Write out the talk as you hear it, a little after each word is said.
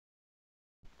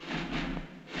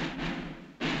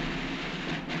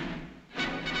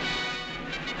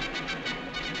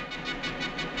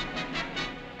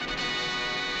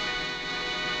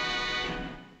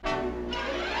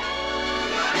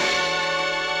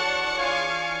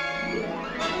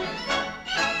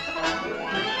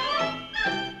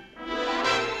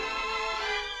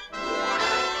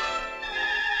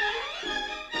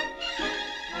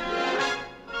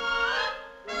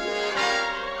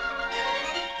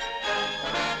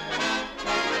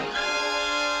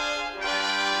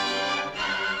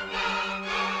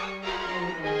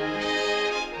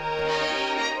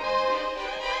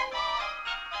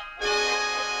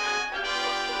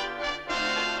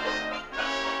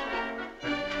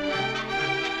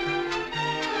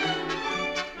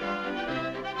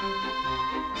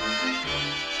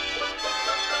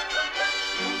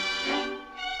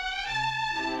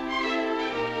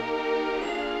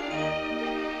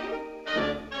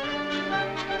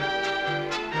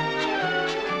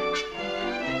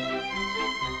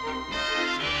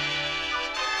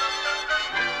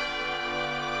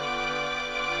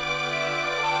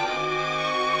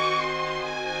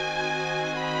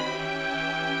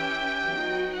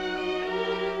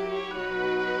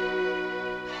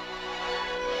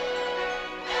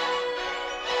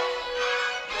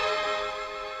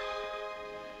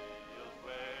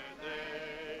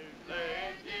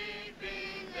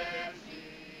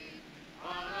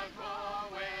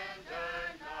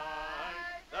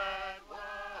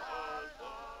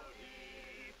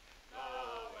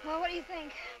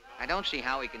think? I don't see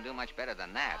how he can do much better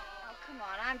than that. Oh, come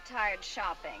on. I'm tired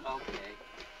shopping. Okay.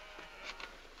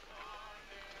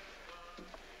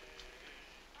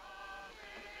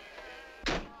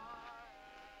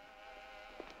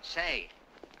 Say,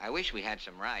 I wish we had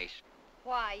some rice.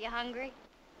 Why? You hungry?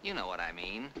 You know what I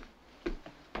mean.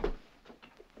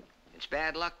 It's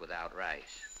bad luck without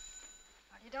rice.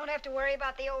 Well, you don't have to worry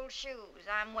about the old shoes.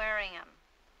 I'm wearing them.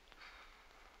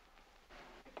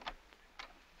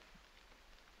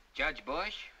 Judge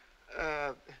Bush?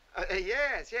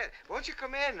 Yes. Won't you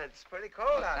come in? It's pretty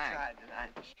cold outside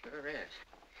tonight. Sure is.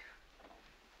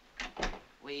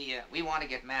 We want to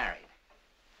get married.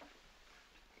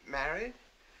 Married?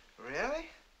 Really?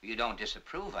 You don't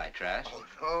disapprove, I trust. Oh,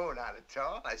 no, not at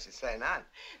all. I should say not.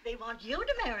 They want you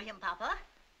to marry him, Papa.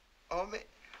 Oh, me?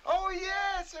 Oh,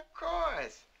 yes, of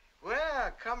course.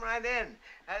 Well, come right in.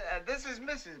 This is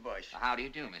Mrs. Bush. How do you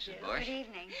do, Mrs. Bush? Good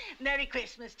evening. Merry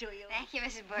Christmas to you. Thank you,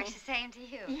 Mrs. Bush. The same to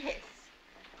you. Yes.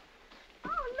 Oh,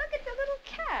 look at the little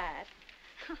cat.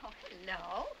 Oh,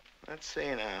 hello. Let's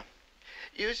see now.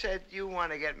 You said you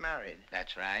want to get married.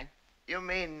 That's right. You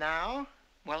mean now?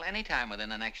 Well, anytime within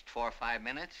the next 4 or 5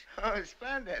 minutes. Oh,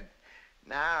 splendid.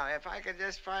 Now, if I could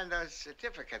just find those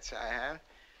certificates I have.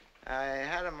 I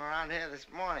had them around here this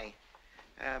morning.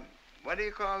 What do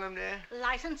you call them, dear?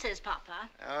 Licenses, Papa.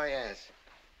 Oh, yes.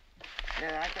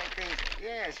 Yeah, I think these...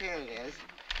 Yes, here it is.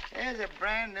 Here's a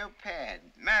brand new pad.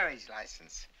 Marriage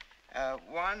license.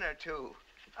 1 or 2?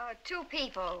 2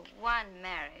 people, 1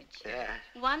 marriage. Yeah.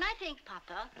 1, I think,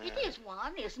 Papa. It is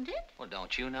 1, isn't it? Well,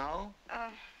 don't you know?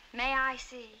 May I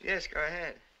see? Yes, go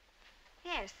ahead.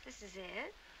 Yes, this is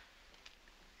it.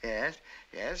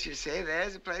 Yes, you see,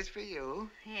 there's a place for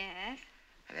you. Yes.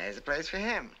 And there's a place for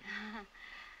him.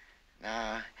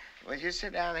 Now, would you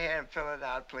sit down here and fill it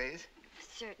out, please?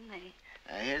 Certainly.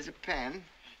 Here's a pen.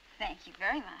 Thank you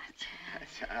very much.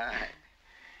 That's all right.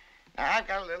 Now, I've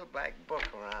got a little black book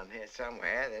around here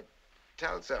somewhere that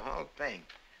tells the whole thing.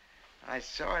 I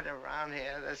saw it around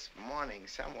here this morning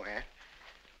somewhere.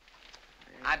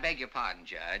 I beg your pardon,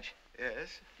 Judge.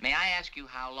 Yes? May I ask you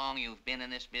how long you've been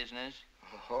in this business?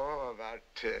 Oh, about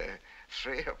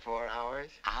 3 or 4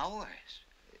 hours. Hours?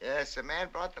 Yes, the man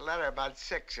brought the letter about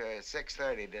 6 or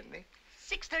 6:30, didn't he?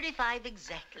 6:35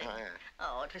 exactly. Oh, yeah.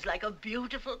 Oh, it was like a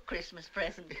beautiful Christmas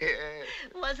present. Yes.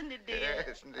 Wasn't it, dear?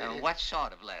 Yes, indeed. What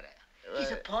sort of letter?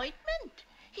 His appointment.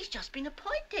 He's just been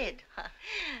appointed.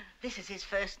 This is his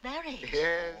first marriage.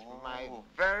 Yes, my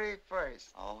very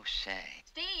first. Oh, say.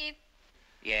 Steve.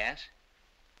 Yes?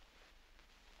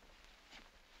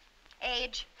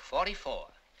 Age.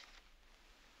 44.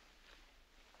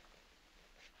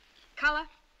 Color.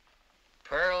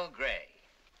 Pearl gray.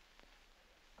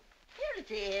 Here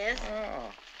it is.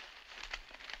 Oh.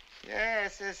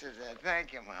 Yes, this is it.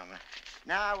 Thank you, Mama.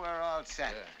 Now we're all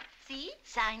set. Good. See?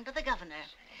 Signed by the governor.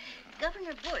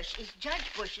 Governor Bush is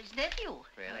Judge Bush's nephew.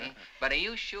 Really? But are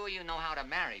you sure you know how to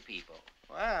marry people?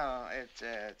 Well,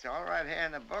 it's all right here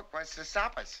in the book. What's to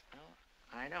stop us?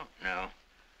 Oh, I don't know.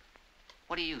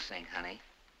 What do you think, honey?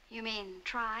 You mean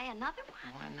try another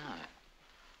one? Why not?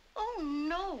 Oh,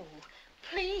 no.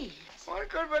 Please. What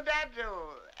good would that do?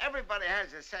 Everybody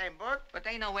has the same book. But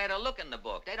they know where to look in the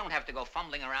book. They don't have to go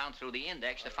fumbling around through the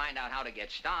index to find out how to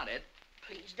get started.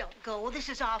 Please don't go. This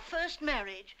is our first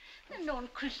marriage. And on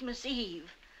Christmas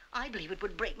Eve. I believe it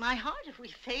would break my heart if we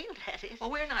failed at it. Well,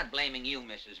 we're not blaming you,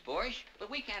 Mrs. Bush, but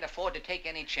we can't afford to take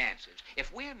any chances.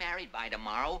 If we're married by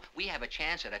tomorrow, we have a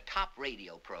chance at a top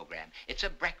radio program. It's a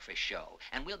breakfast show,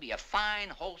 and we'll be a fine,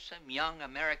 wholesome, young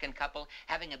American couple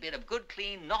having a bit of good,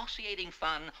 clean, nauseating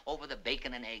fun over the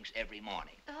bacon and eggs every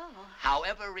morning. Oh.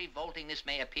 However revolting this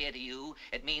may appear to you,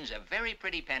 it means a very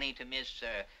pretty penny to Miss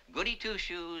Goody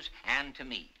Two-Shoes and to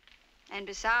me. And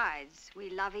besides, we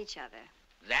love each other.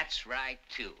 That's right,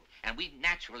 too. And we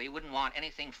naturally wouldn't want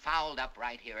anything fouled up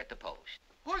right here at the Post.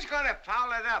 Who's going to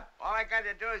foul it up? All I got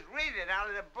to do is read it out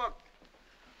of the book.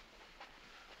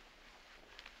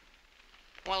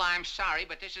 Well, I'm sorry,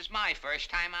 but this is my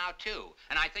first time out, too.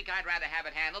 And I think I'd rather have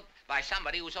it handled by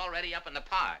somebody who's already up in the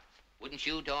part. Wouldn't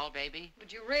you, doll baby?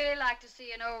 Would you really like to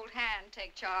see an old hand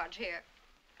take charge here?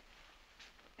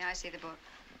 May I see the book?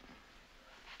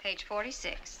 Page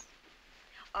 46.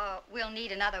 We'll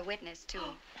need another witness, too.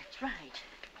 Oh, that's right.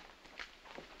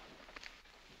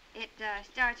 It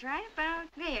starts right about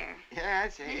there. Yeah, I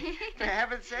see. For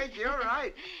heaven's sake, you're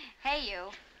right. Hey, you.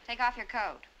 Take off your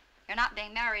coat. You're not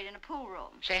being married in a pool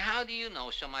room. Say, how do you know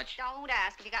so much? Don't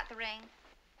ask. Have you got the ring?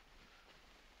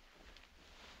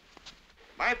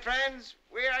 My friends,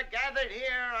 we are gathered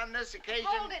here on this occasion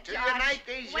Hold it, to George. unite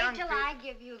these young Wait till people. I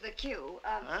give you the cue.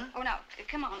 Huh? Oh, no.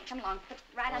 Come on. Come along. Put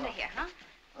right under here, huh?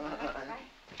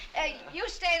 You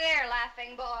stay there,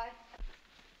 laughing boy.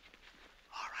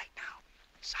 All right now.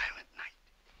 Silent night.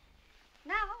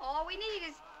 Now, all we need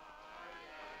is...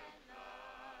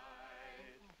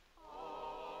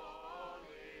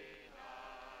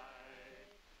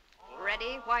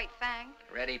 Ready, White Fang?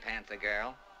 Ready, Panther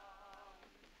Girl.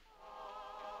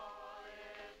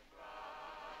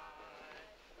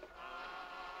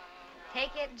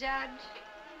 Take it, Judge.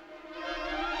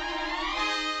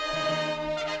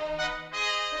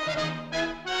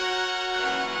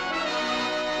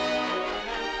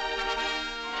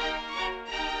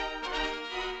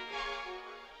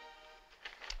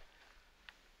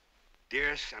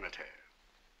 Dear Senator,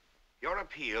 your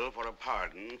appeal for a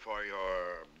pardon for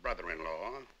your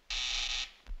brother-in-law.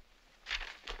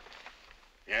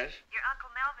 Yes? Your Uncle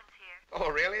Melvin's here. Oh,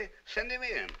 really? Send him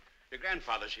in. Your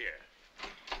grandfather's here.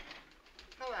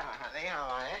 Hello, honey. How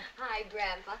are you? Hi,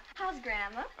 Grandpa. How's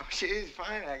Grandma? Oh, she's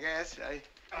fine, I guess.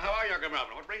 How are you, Uncle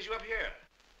Melvin? What brings you up here?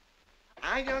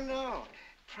 I don't know.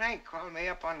 Frank called me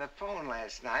up on the phone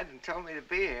last night and told me to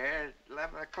be here at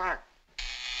 11 o'clock.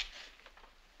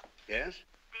 Yes?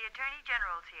 The Attorney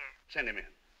General's here. Send him in.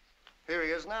 Here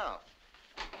he is now.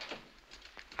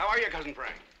 How are you, Cousin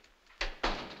Frank?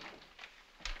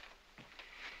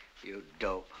 You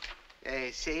dope.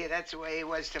 See, that's the way he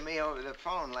was to me over the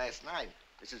phone last night.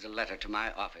 This is a letter to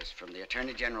my office from the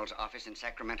Attorney General's office in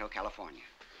Sacramento, California.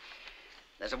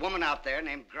 There's a woman out there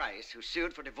named Grice who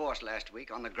sued for divorce last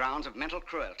week on the grounds of mental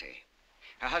cruelty.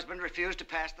 Her husband refused to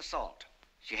pass the salt.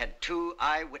 She had 2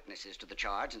 eyewitnesses to the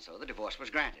charge, and so the divorce was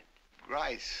granted.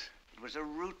 Grice. It was a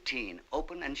routine,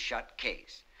 open and shut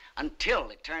case,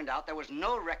 until it turned out there was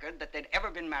no record that they'd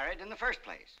ever been married in the first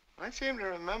place. I seem to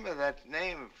remember that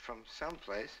name from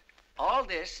someplace. All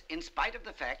this in spite of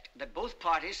the fact that both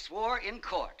parties swore in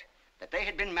court that they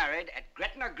had been married at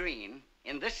Gretna Green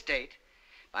in this state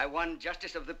by one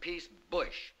Justice of the Peace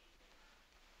Bush.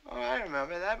 Oh, I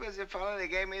remember. That was the fellow that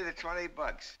gave me the 20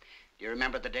 bucks. Do you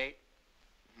remember the date?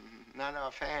 Not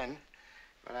offhand,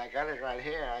 but I got it right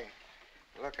here. I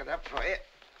look it up for you.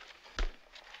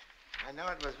 I know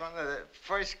it was one of the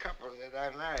first couples that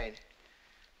I married.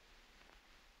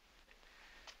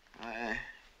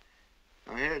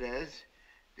 Oh, here it is.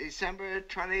 December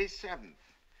 27th.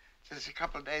 Just a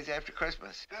couple of days after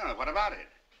Christmas. Oh, what about it?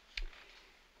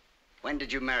 When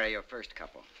did you marry your first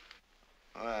couple?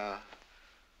 Well,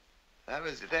 that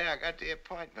was the day I got the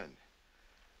appointment.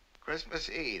 Christmas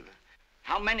Eve.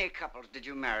 How many couples did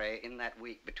you marry in that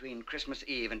week between Christmas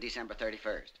Eve and December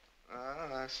 31st?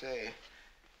 Let's see.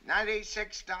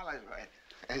 $96 worth.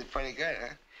 That's pretty good,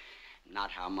 huh? Not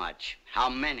how much. How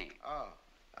many?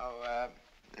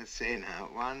 Let's see now.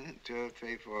 1, 2,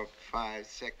 3, 4, 5,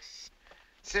 6.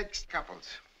 6 couples.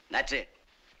 That's it.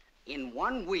 In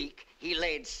 1 week, he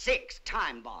laid 6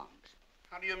 time bombs.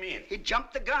 How do you mean? He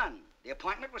jumped the gun. The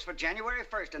appointment was for January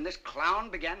 1st, and this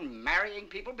clown began marrying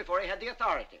people before he had the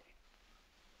authority.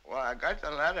 Well, I got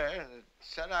the letter, and it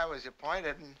said I was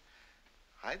appointed, and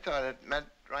I thought it meant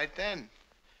right then.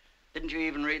 Didn't you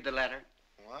even read the letter?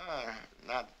 Well,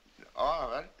 not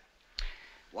all of it.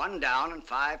 1 down and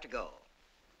 5 to go.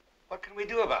 What can we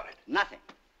do about it? Nothing.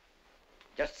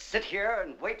 Just sit here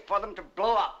and wait for them to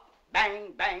blow up.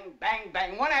 Bang, bang, bang,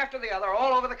 bang, one after the other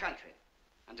all over the country.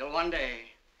 Until one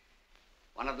day,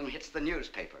 one of them hits the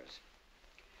newspapers.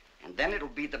 And then it'll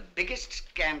be the biggest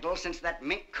scandal since that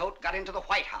mink coat got into the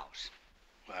White House.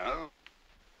 Well,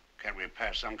 can't we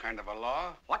pass some kind of a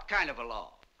law? What kind of a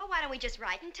law? Oh, why don't we just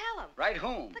write and tell them? Write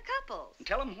whom? The couples. And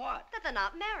tell them what? That they're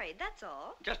not married, that's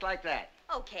all. Just like that.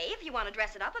 Okay, if you want to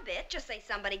dress it up a bit, just say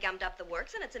somebody gummed up the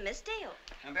works and it's a misdeal.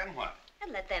 And then what?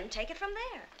 And let them take it from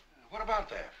there. What about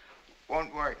that?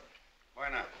 Won't work. Why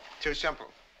not? Too simple.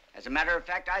 As a matter of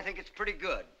fact, I think it's pretty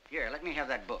good. Here, let me have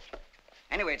that book.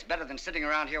 Anyway, it's better than sitting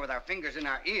around here with our fingers in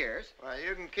our ears. Well,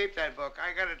 you can keep that book.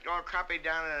 I got it all copied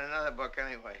down in another book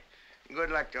anyway.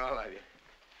 Good luck to all of you.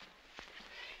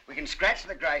 We can scratch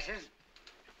the Grices,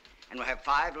 and we'll have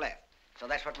 5 left. So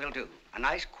that's what we'll do. A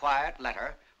nice, quiet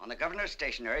letter on the governor's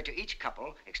stationery to each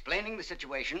couple, explaining the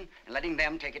situation and letting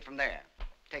them take it from there.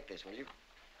 Take this, will you?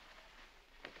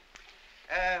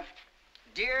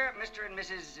 Dear Mr. and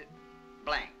Mrs.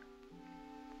 Blank,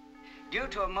 due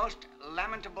to a most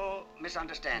lamentable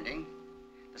misunderstanding,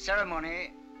 the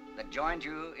ceremony that joined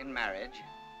you in marriage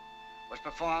was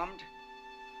performed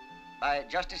by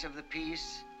Justice of the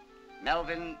Peace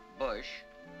Melvin Bush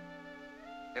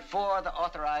before the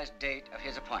authorized date of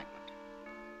his appointment.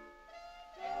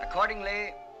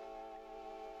 Accordingly,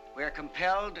 we are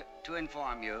compelled to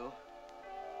inform you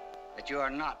that you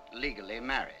are not legally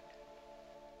married.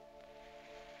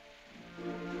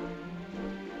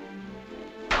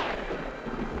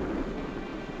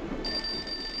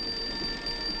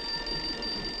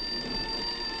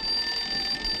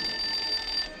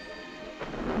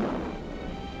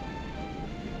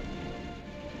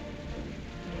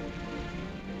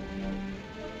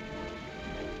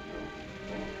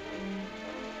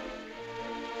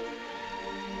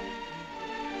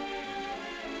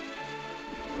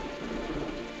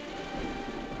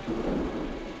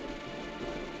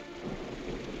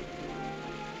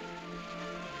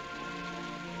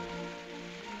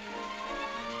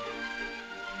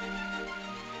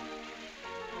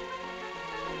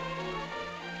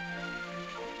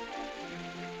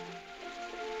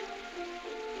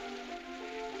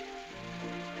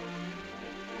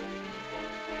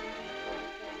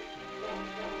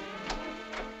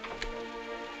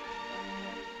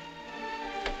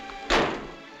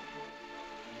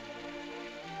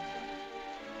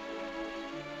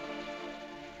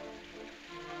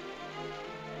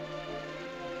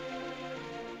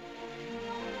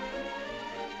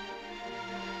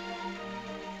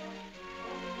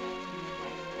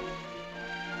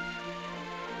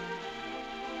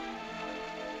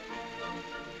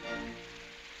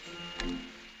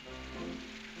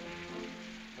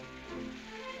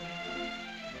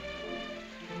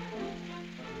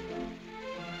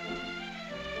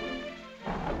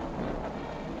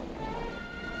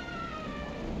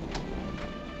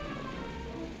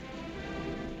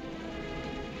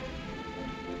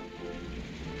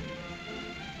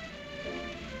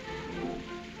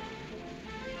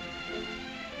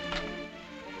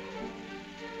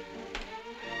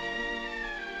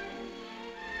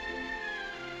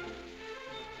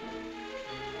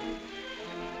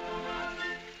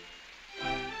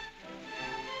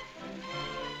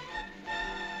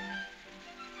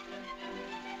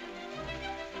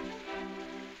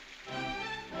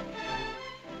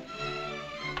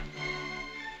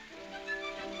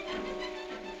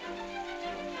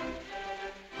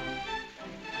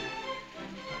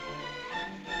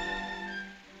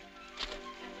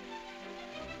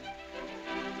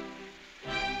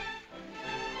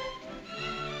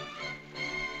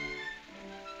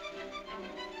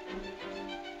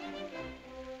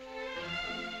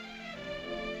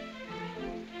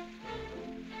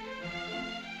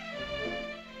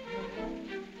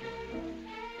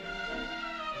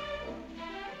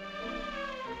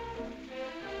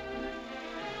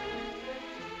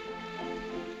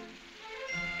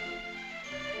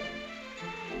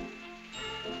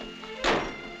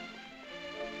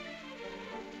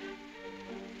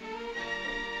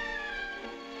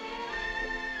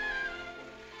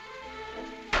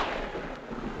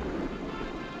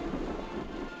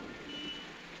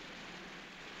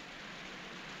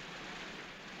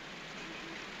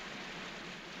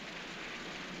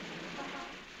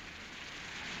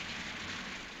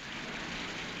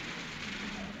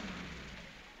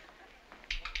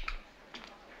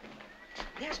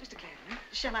 Yes, Mr. Gladwin.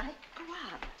 Shall I? Go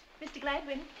on. Mr.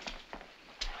 Gladwin.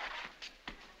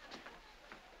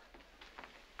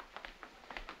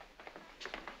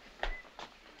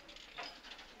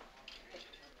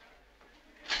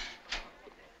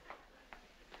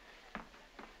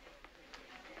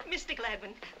 Mr.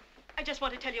 Gladwin, I just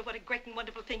want to tell you what a great and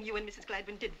wonderful thing you and Mrs.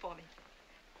 Gladwin did for me.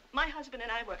 My husband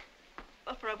and I were,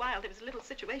 well, for a while there was a little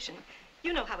situation.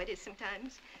 You know how it is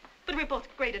sometimes. But we're both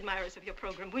great admirers of your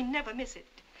program. We never miss it.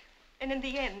 And in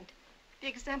the end, the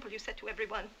example you set to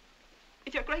everyone,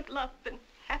 with your great love and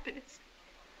happiness,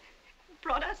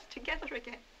 brought us together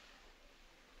again.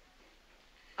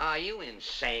 Are you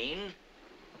insane?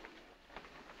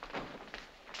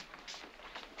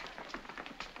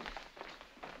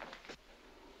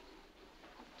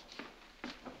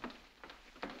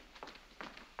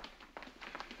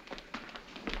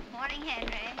 Morning,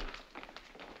 Henry.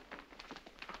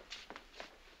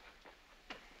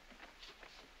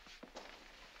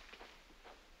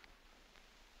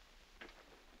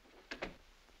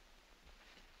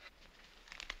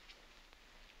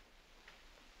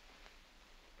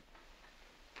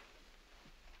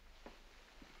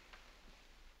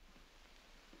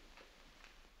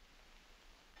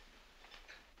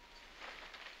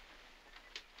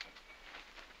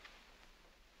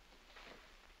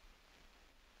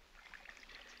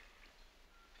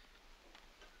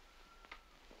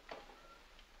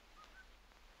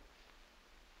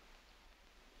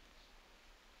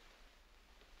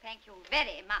 Thank you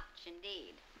very much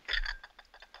indeed.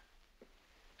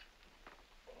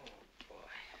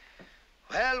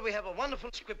 Well, we have a wonderful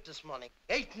script this morning.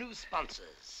 8 new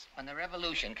sponsors. When the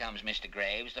revolution comes, Mr.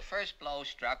 Graves, the first blow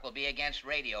struck will be against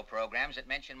radio programs that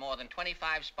mention more than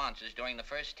 25 sponsors during the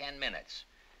first 10 minutes.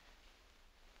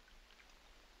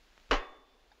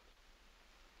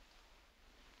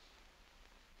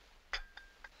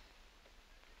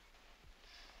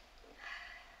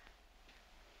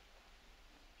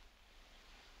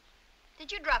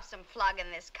 Did you drop some flug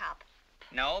in this cup?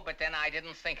 No, but then I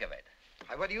didn't think of it.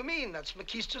 Why, what do you mean? That's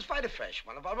McKeester's Vitafresh,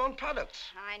 one of our own products.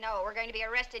 I know. We're going to be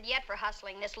arrested yet for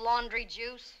hustling this laundry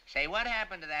juice. Say, what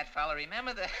happened to that fella?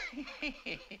 Remember the...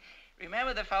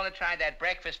 Remember the fella tried that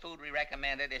breakfast food we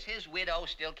recommended? Is his widow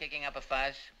still kicking up a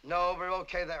fuss? No, we're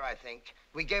okay there, I think.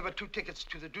 We gave her 2 tickets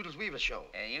to the Doodles Weaver show.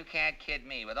 You can't kid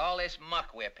me. With all this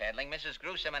muck we're peddling, Mrs.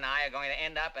 Gruesome and I are going to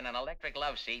end up in an electric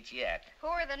love seats yet. Who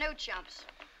are the new chumps?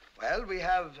 Well, we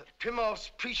have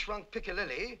Primoff's pre-shrunk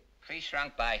Piccalilli.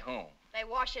 Pre-shrunk by whom? They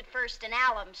wash it first in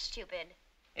alum, stupid.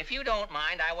 If you don't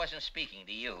mind, I wasn't speaking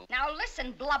to you. Now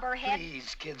listen, blubberhead.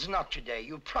 Please, kids, not today.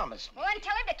 You promised me. Well, then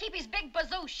tell him to keep his big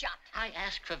bazoo shut. I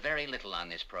asked for very little on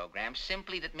this program,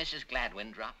 simply that Mrs.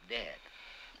 Gladwin dropped dead.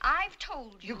 I've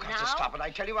told you Got now. to stop it. I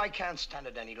tell you, I can't stand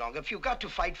it any longer. If you've got to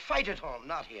fight, fight at home,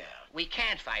 not here. We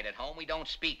can't fight at home. We don't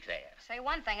speak there. Say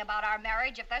one thing about our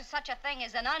marriage. If there's such a thing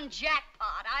as an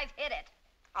unjackpot, I've hit it.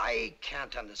 I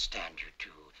can't understand you two.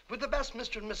 With the best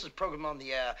Mr. and Mrs. program on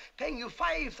the air, paying you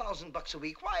 $5,000 a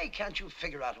week, why can't you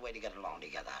figure out a way to get along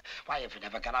together? Why, if it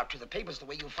ever got out to the papers the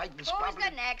way you fight this problem... Who's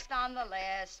the next on the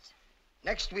list?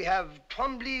 Next, we have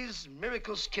Twombly's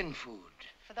Miracle Skin Food.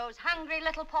 For those hungry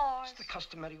little paws. It's the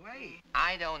customary way.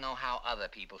 I don't know how other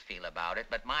people feel about it,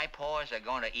 but my paws are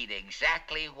going to eat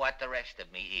exactly what the rest of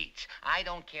me eats. I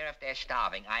don't care if they're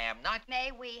starving. I am not...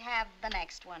 May we have the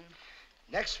next one?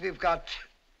 Next, we've got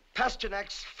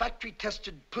Pasternak's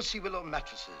factory-tested Pussy Willow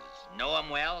mattresses. Know 'em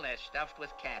well. They're stuffed with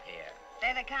cat hair.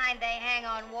 They're the kind they hang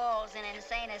on walls in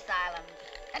insane asylums.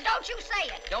 And don't you say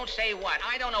it. Don't say what?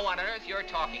 I don't know what on earth you're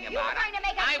talking You were about. going to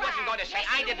make a I crash. wasn't going to say. Yes,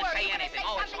 I you didn't were. say You were anything.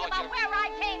 Say something about where I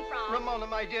came from. Ramona,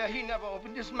 my dear, he never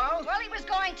opened his mouth. Well, he was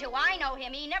going to. I know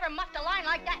him. He never muffed a line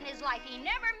like that in his life. He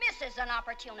never misses an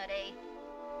opportunity.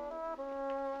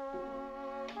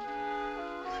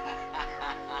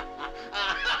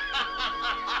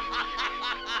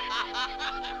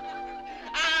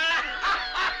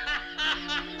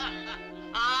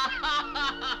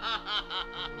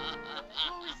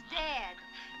 Who's dead?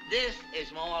 This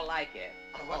is more like it.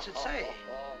 What's it say?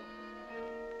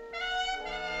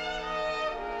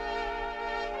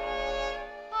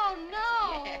 Oh,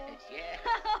 no. Yes, yes.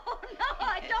 Oh, no,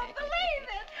 I don't believe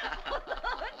it.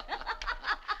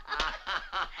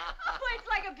 Oh, it's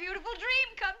like a beautiful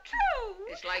dream come true.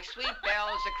 It's like sweet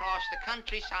bells across the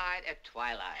countryside at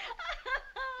twilight.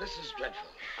 This is dreadful.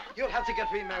 You'll have to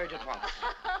get remarried at once.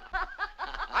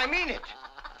 I mean it.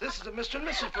 This is a Mr. and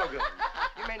Mrs. program.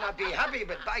 You may not be happy,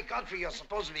 but by Godfrey, you're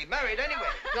supposed to be married anyway.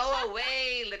 Go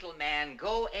away, little man.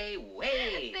 Go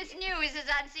away. This news has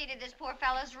unseated this poor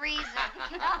fellow's reason.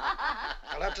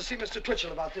 I'll have to see Mr.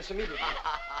 Twitchell about this immediately.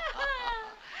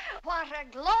 What a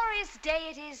glorious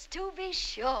day it is, to be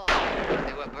sure. If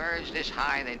there were birds this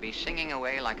high, they'd be singing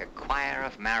away like a choir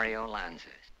of Mario Lanzas.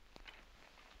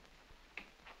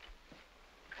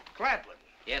 Gladwin.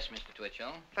 Yes, Mr.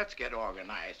 Twitchell? Let's get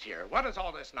organized here. What is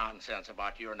all this nonsense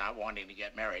about your not wanting to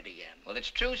get married again? Well,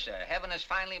 it's true, sir. Heaven has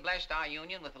finally blessed our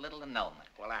union with a little annulment.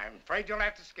 Well, I'm afraid you'll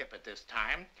have to skip it this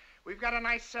time. We've got a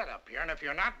nice setup here, and if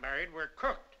you're not married, we're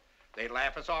cooked. They'd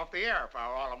laugh us off the air if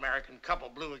our all-American couple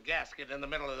blew a gasket in the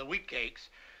middle of the wheat cakes.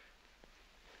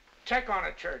 Check on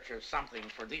a church or something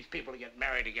for these people to get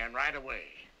married again right away.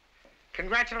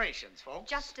 Congratulations, folks.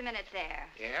 Just a minute there.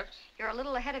 Yes? You're a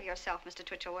little ahead of yourself, Mr.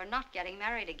 Twitchell. We're not getting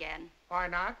married again. Why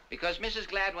not? Because Mrs.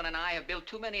 Gladwin and I have built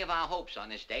too many of our hopes on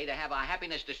this day to have our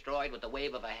happiness destroyed with the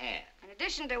wave of a hand. In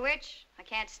addition to which, I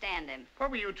can't stand him.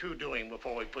 What were you two doing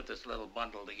before we put this little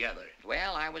bundle together?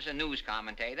 Well, I was a news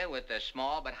commentator with a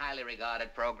small but highly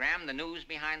regarded program, The News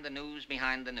Behind the News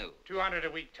Behind the News. 200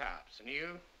 a week tops. And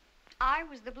you? I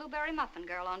was the Blueberry Muffin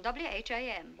Girl on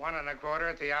WHAM. 1 1/4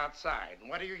 at the outside.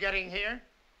 And what are you getting here?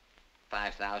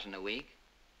 $5,000 a week.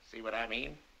 See what I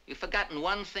mean? You've forgotten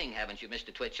one thing, haven't you,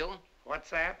 Mr. Twitchell? What's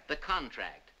that? The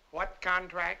contract. What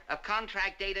contract? A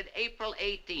contract dated April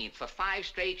 18th for 5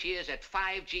 straight years at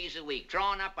 5 G's a week,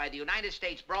 drawn up by the United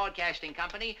States Broadcasting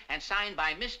Company and signed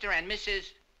by Mr. and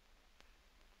Mrs.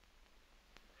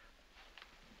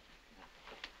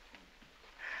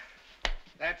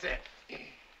 That's it.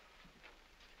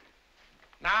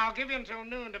 Now, I'll give you until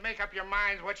noon to make up your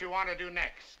minds what you want to do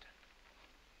next.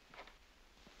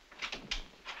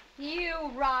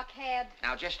 You rockhead.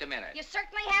 Now, just a minute. You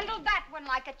certainly handled that one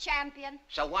like a champion.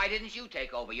 So why didn't you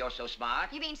take over? You're so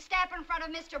smart. You mean step in front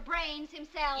of Mr. Brains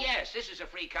himself? Yes, this is a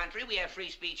free country. We have free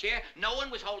speech here. No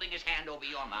one was holding his hand over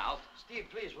your mouth. Steve,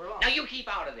 please, we're on. Now, you keep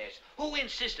out of this. Who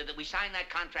insisted that we sign that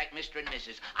contract, Mr. and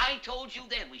Mrs.? I told you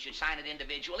then we should sign it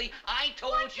individually. I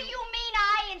told you... What do you mean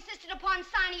I insisted upon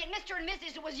signing it, Mr. and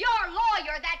Mrs.? It was your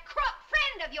lawyer, that crook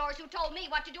friend of yours, who told me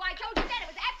what to do. I told you then. It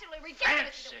was absolutely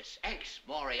ridiculous. Francis X.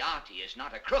 Moriarty is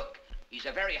not a crook. He's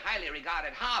a very highly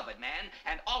regarded Harvard man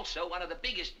and also one of the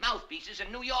biggest mouthpieces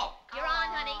in New York. You're on,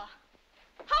 honey.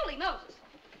 Holy Moses.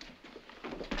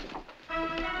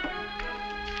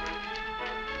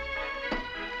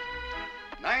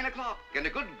 9 o'clock, and a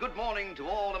good morning to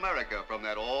all America from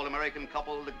that all-American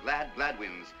couple, the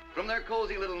Gladwins, from their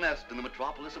cozy little nest in the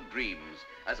metropolis of dreams.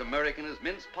 As American as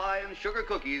mince pie and sugar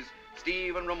cookies,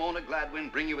 Steve and Ramona Gladwin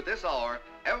bring you at this hour,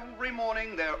 every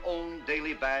morning, their own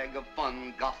daily bag of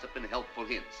fun, gossip, and helpful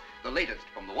hints, the latest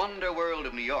from the wonder world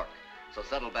of New York. So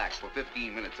settle back for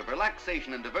 15 minutes of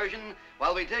relaxation and diversion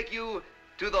while we take you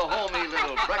to the homey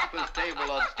little breakfast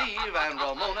table of Steve and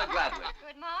Ramona Gladwin.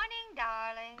 Good morning,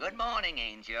 darling. Good morning,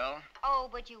 Angel. Oh,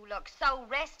 but you look so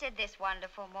rested this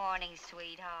wonderful morning,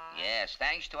 sweetheart. Yes,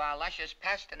 thanks to our luscious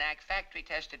Pasternak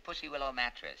factory-tested Pussy Willow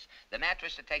mattress. The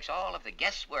mattress that takes all of the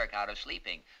guesswork out of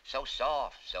sleeping. So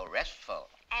soft, so restful.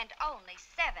 And only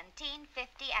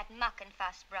 $17.50 at Muck and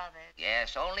Fuss Brothers.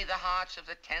 Yes, only the hearts of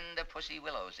the tender Pussy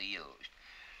Willows are used.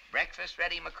 Breakfast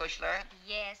ready, McCushler?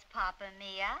 Yes, Papa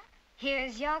Mia.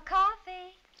 Here's your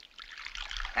coffee.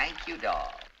 Thank you,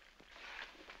 doll.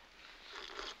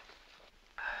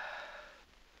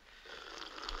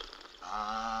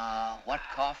 Ah, what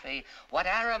coffee, what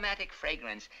aromatic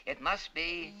fragrance. It must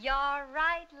be... You're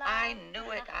right, love. I knew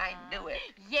it.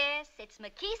 Yes, it's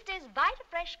McKeister's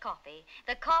VitaFresh coffee.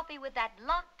 The coffee with that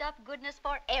locked-up goodness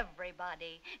for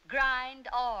everybody. Grind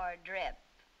or drip.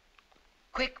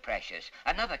 Quick, precious,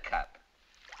 another cup.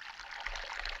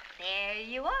 There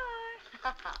you are.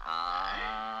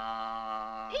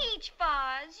 Ah. Peach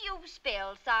Fuzz, you've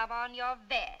spilled some on your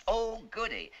vest. Oh,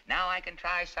 goody. Now I can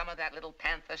try some of that little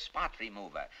Panther spot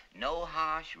remover. No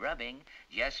harsh rubbing.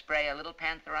 Just spray a little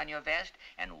Panther on your vest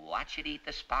and watch it eat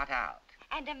the spot out.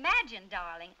 And imagine,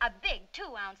 darling, a big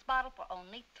 2-ounce bottle for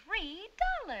only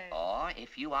 $3. Or,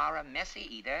 if you are a messy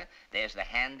eater, there's the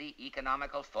handy,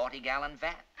 economical 40-gallon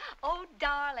vat. Oh,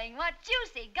 darling, what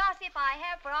juicy gossip I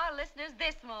have for our listeners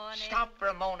this morning. Stop,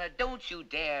 Ramona. Don't you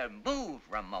dare move,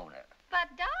 Ramona.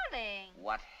 But, darling...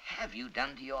 What have you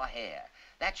done to your hair?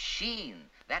 That sheen,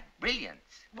 that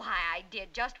brilliance. Why, I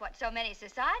did just what so many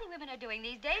society women are doing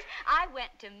these days. I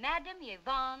went to Madame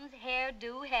Yvonne's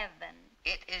Hairdo Heaven.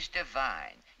 It is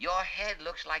divine. Your head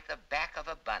looks like the back of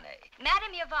a bunny.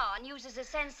 Madame Yvonne uses a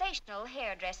sensational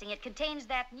hairdressing. It contains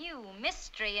that new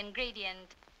mystery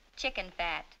ingredient, chicken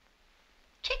fat.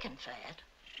 Chicken fat?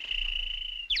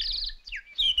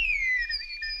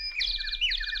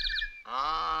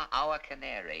 Ah, our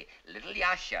canary, little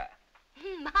Yasha.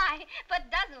 My,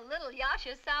 but doesn't little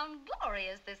Yasha sound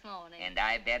glorious this morning? And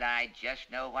I bet I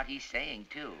just know what he's saying,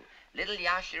 too. Little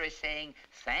Yasha is saying,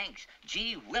 thanks.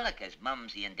 Gee willikers,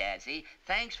 Mumsy and Dadsy.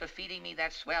 Thanks for feeding me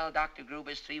that swell Dr.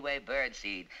 Gruber's three-way bird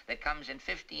seed that comes in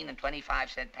 15 and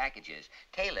 25-cent packages,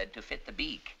 tailored to fit the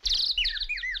beak.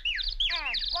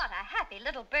 And what a happy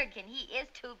little birdkin he is,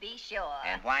 to be sure.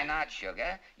 And why not,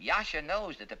 Sugar? Yasha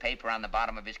knows that the paper on the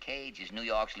bottom of his cage is New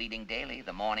York's leading daily,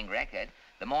 the Morning Record.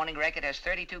 The Morning Record has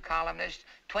 32 columnists,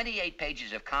 28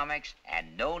 pages of comics,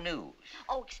 and no news.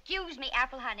 Oh, excuse me,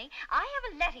 Apple Honey. I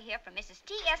have a letter here from Mrs.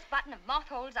 T.S. Button of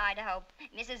Mothholes, Idaho.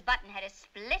 Mrs. Button had a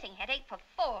splitting headache for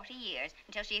 40 years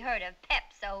until she heard of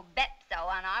Pepso-Bepso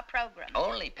on our program.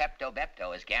 Only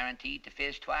Pepto-Bepto is guaranteed to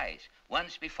fizz twice.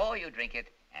 Once before you drink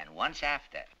it, and once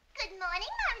after. Good morning,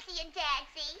 Mumsy and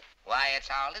Dadsy. Why, it's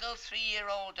our little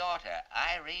 3-year-old daughter,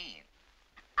 Irene.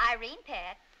 Irene,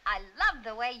 Pet, I love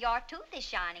the way your tooth is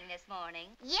shining this morning.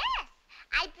 Yes,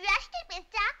 I brushed it with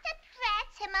Dr.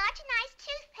 Pratt's homogenized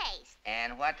toothpaste.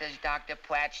 And what does Dr.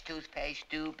 Pratt's toothpaste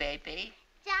do, baby?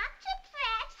 Dr.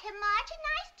 Pratt's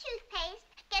homogenized toothpaste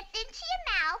gets into your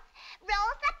mouth,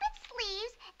 rolls up its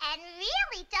sleeves, and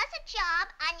really does a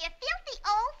job on your filthy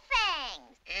old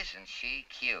fangs. Isn't she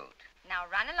cute? Now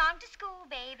run along to school,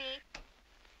 baby.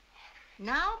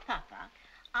 Now, Papa,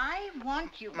 I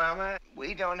want you... Mama,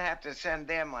 we don't have to send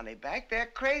their money back. They're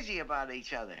crazy about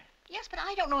each other. Yes, but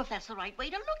I don't know if that's the right way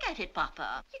to look at it,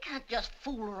 Papa. You can't just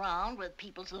fool around with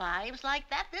people's lives like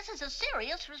that. This is a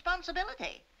serious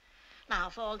responsibility. Now,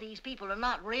 if all these people are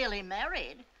not really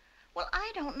married, well,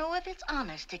 I don't know if it's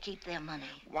honest to keep their money.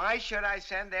 Why should I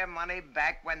send their money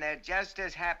back when they're just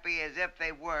as happy as if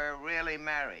they were really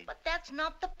married? But that's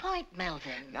not the point,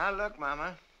 Melvin. Now, look,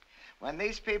 Mama. When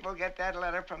these people get that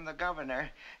letter from the governor,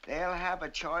 they'll have a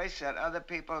choice that other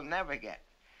people never get.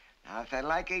 Now, if they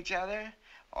like each other,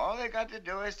 all they got to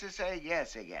do is to say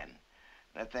yes again.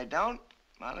 And if they don't,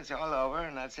 well, it's all over,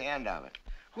 and that's the end of it.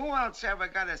 Who else ever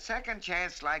got a second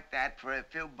chance like that for a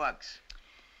few bucks?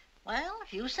 Well,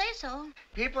 if you say so.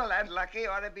 People that lucky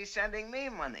ought to be sending me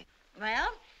money.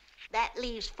 Well, that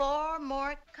leaves 4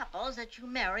 more couples that you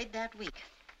married that week.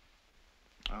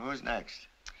 Well, who's next?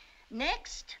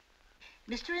 Next,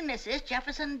 Mr. and Mrs.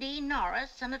 Jefferson D.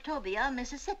 Norris, Senatobia,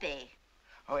 Mississippi.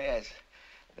 Oh, yes.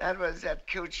 That was that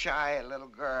cute, shy little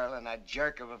girl and that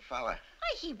jerk of a fella.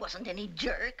 Why, he wasn't any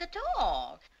jerk at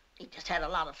all. He just had a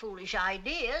lot of foolish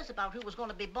ideas about who was going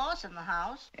to be boss in the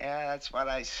house. Yeah, that's what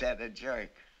I said, a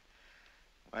jerk.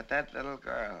 But that little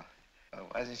girl, oh,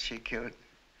 wasn't she cute?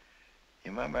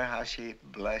 You remember how she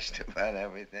blushed about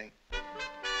everything?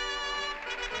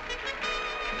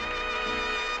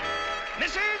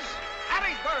 Mrs.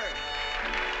 Harrisburg.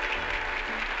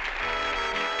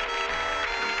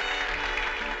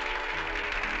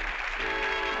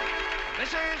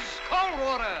 Mrs.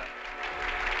 Coldwater.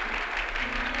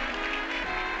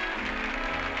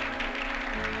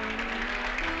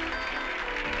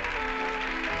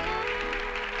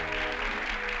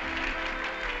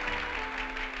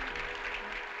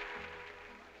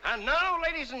 And now,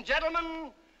 ladies and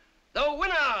gentlemen, the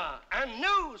winner and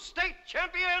new state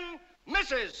champion,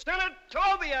 Mrs.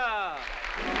 Senatobia.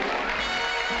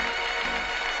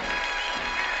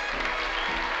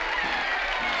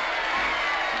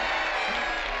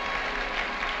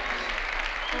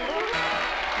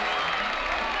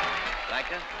 Like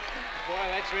her? Boy,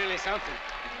 that's really something.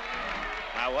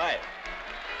 My wife.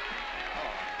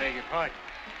 Oh, beg your pardon.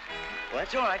 Well,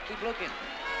 that's all right. Keep looking.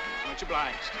 Much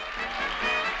obliged.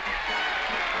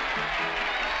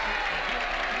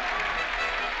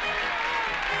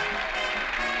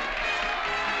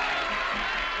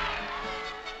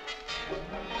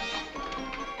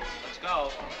 Let's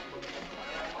go. What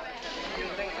do you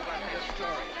think about this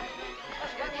story?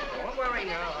 Don't worry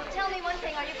now. Tell me one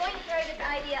thing. Are you going to carry this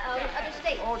idea out in other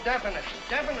states? Oh, definitely.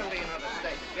 Definitely in other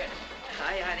states, yes.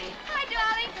 Hi, honey. Hi,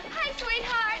 darling. Hi,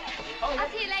 sweetheart. Oh, I'll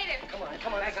see you later.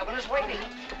 Come on, that governor's waiting.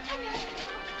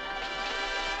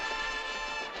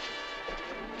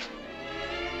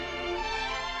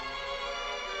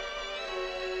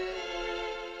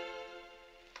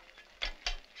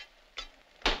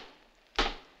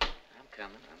 I'm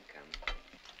coming.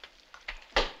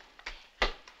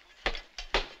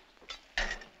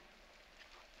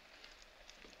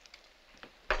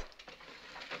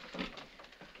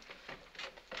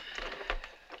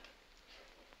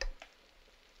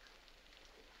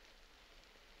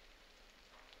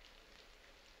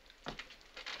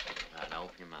 Now,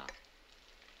 open your mouth.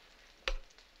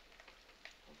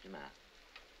 Open your mouth.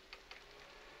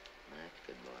 That's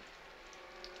good, boy.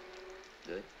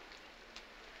 Good?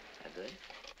 That good?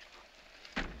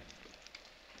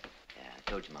 Yeah, I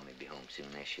told you Mommy'd be home soon.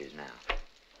 There she is now.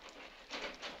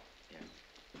 Yeah.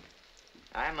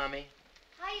 Hi, Mommy.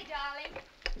 Hiya, darling.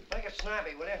 Make it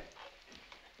snappy, will you?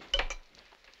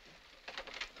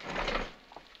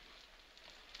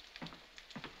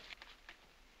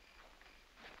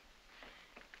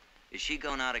 Is she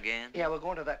going out again? Yeah, we're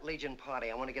going to that Legion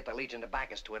party. I want to get the Legion to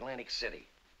back us to Atlantic City.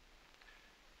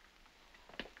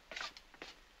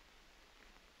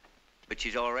 But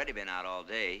she's already been out all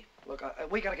day. Look,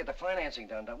 we got to get the financing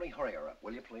done, don't we? Hurry her up,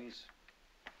 will you, please?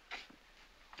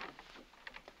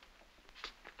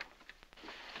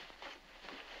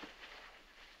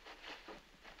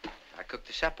 I cooked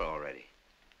the supper already.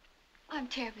 I'm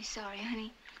terribly sorry,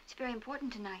 honey. It's very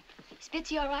important tonight. Is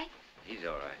Bitsy all right? He's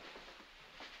all right.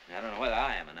 I don't know whether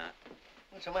I am or not.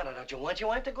 What's the matter? Don't you want your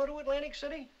wife to go to Atlantic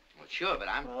City? Well, sure, but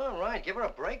I'm... All right, give her a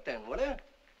break then, will you?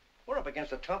 We're up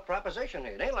against a tough proposition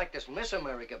here. It ain't like this Miss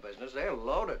America business. They're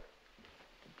loaded.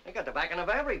 They got the backing of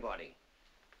everybody.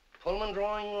 Pullman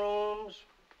drawing rooms,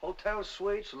 hotel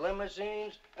suites,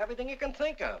 limousines, everything you can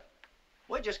think of.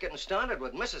 We're just getting started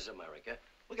with Mrs. America.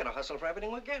 We got to hustle for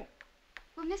everything we get.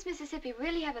 Will Miss Mississippi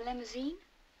really have a limousine?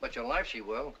 Bet your life she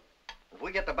will. If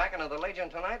we get the backing of the Legion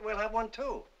tonight, we'll have one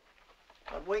too.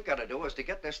 What we got to do is to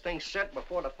get this thing set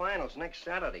before the finals next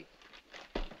Saturday.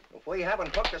 If we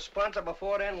haven't hooked a sponsor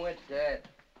before then, we're dead.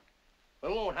 We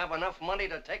won't have enough money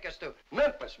to take us to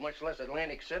Memphis, much less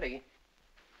Atlantic City.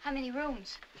 How many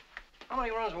rooms? How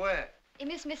many rooms where? In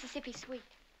Miss Mississippi suite.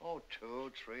 Oh,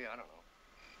 2, 3, I don't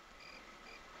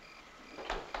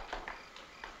know.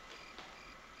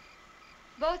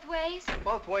 Both ways?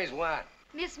 Both ways what?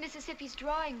 Miss Mississippi's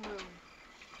drawing room.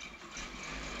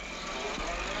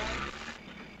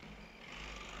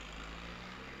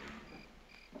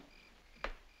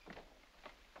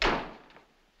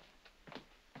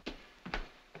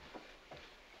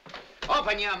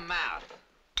 Open your mouth.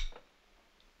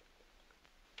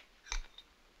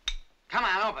 Come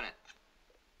on, open it.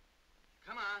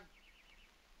 Come on.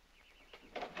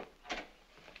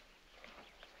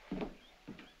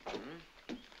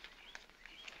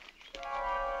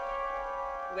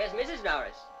 Where's Mrs.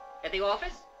 Norris? At the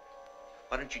office?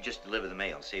 Why don't you just deliver the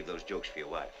mail? Save those jokes for your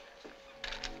wife.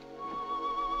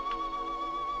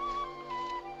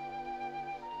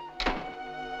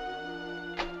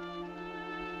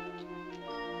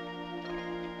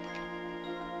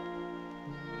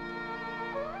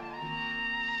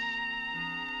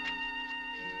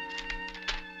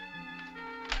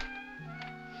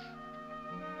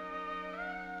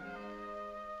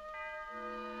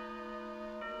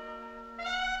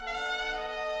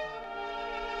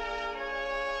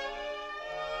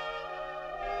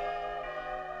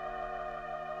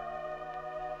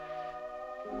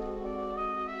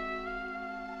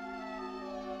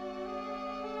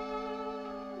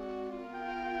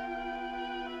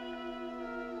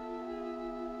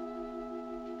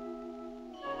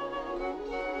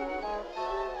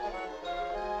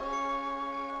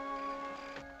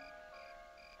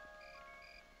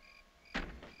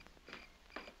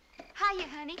 Hiya,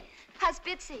 honey. How's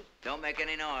Bitsy? Don't make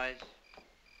any noise.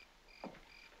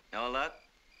 No luck?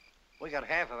 We got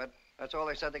half of it. That's all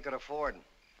they said they could afford.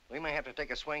 We may have to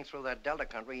take a swing through that Delta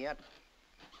country yet.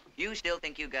 You still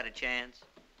think you got a chance?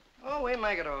 Oh, we'll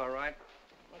make it all right.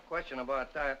 No question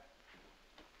about that.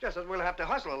 Just that we'll have to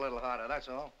hustle a little harder, that's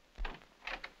all.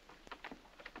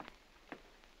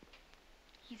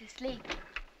 He's asleep.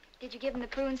 Did you give him the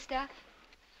prune stuff?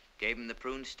 Gave him the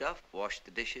prune stuff, washed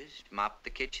the dishes, mopped the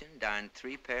kitchen, darned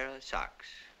 3 pair of socks.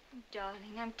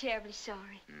 Darling, I'm terribly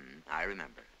sorry. I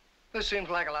remember. This seems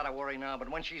like a lot of worry now,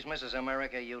 but when she's Mrs.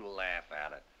 America, you laugh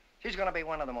at it. She's going to be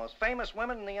one of the most famous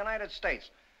women in the United States.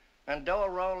 And dough will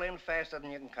roll in faster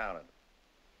than you can count it.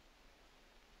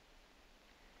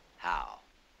 How?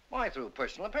 Why, through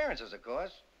personal appearances, of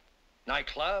course.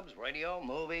 Nightclubs, radio,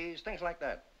 movies, things like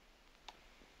that.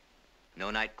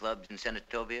 No nightclubs in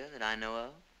Senatovia that I know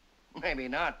of? Maybe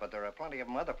not, but there are plenty of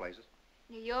them other places.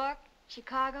 New York,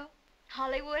 Chicago,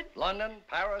 Hollywood. London,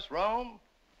 Paris, Rome.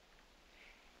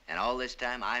 And all this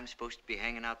time I'm supposed to be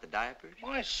hanging out the diapers?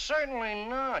 Why, certainly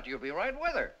not. You'll be right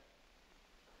with her.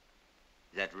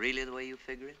 Is that really the way you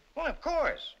figure it? Well, of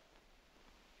course.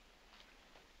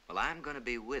 Well, I'm going to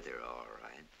be with her, all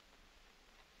right.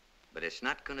 But it's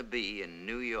not going to be in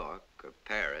New York or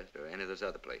Paris or any of those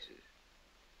other places.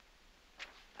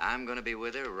 I'm going to be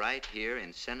with her right here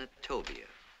in Senatovia,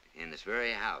 in this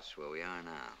very house where we are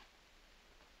now.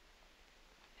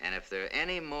 And if there are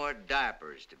any more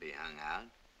diapers to be hung out,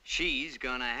 she's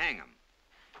going to hang them.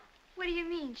 What do you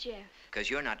mean, Jeff? Because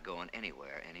you're not going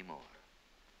anywhere anymore.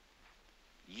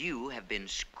 You have been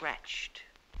scratched.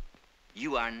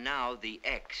 You are now the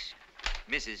ex,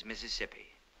 Mrs. Mississippi.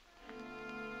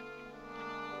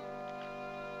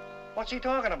 What's he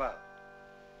talking about?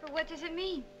 But what does it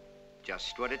mean?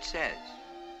 Just what it says.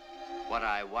 What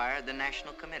I wired the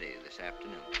National Committee this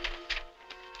afternoon.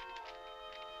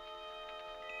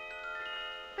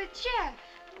 But, Jeff...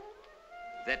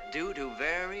 That due to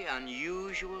very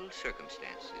unusual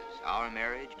circumstances, our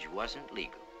marriage wasn't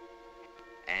legal.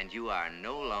 And you are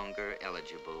no longer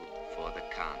eligible for the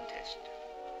contest.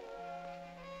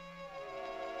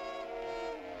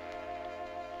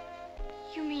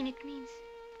 You mean it means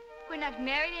we're not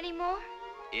married anymore?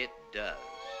 It does.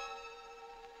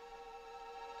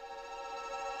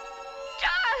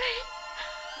 Darling!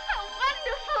 How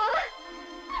wonderful!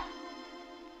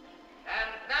 And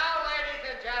now, ladies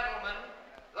and gentlemen,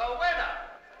 the winner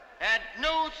and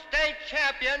new state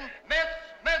champion, Miss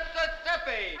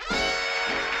Mississippi.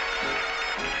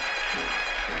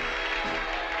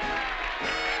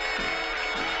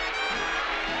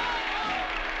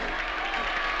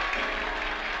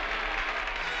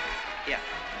 Here,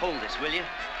 hold this, will you?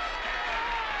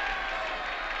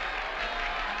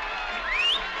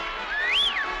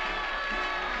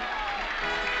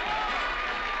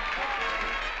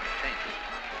 Thank you.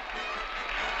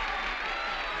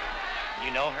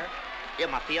 You know her? Yeah,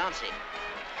 my fiancée.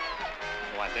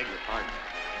 Oh, I beg your pardon.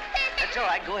 That's all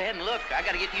right. Go ahead and look. I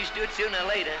gotta get used to it sooner or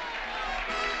later.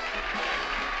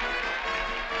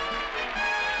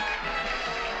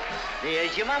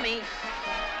 There's your mummy.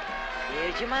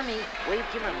 There's your mummy. Wave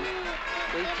to your mummy.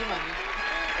 Wave to your mummy.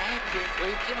 That's it.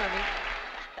 Wave to your mummy.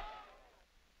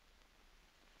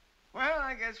 Well,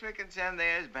 I guess we can send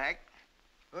theirs back.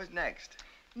 Who's next?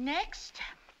 Next,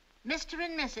 Mr.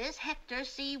 and Mrs. Hector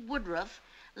C. Woodruff,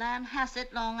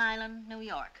 Lanhasset, Long Island, New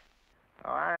York.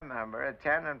 Oh, I remember.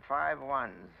 10 and 5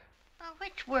 ones. Oh,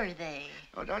 which were they?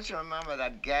 Oh, don't you remember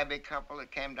that Gabby couple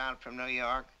that came down from New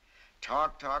York?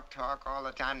 Talk, talk, talk all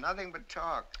the time. Nothing but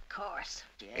talk. Of course.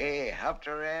 Yes. He helped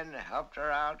her in, helped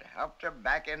her out, helped her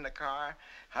back in the car,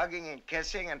 hugging and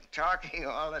kissing and talking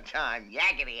all the time.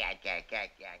 Yakety yak, yak,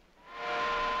 yak, yak.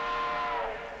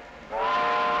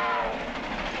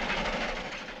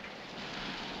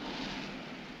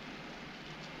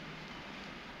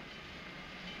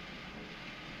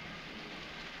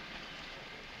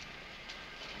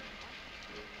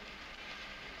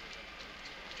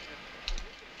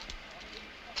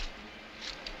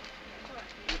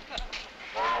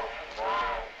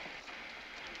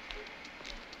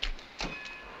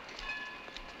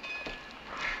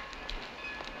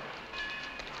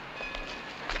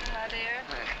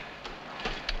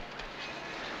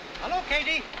 Hello,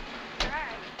 Katie.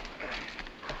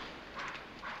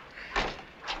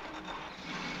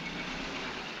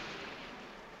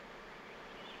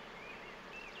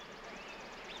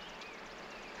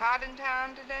 Hot in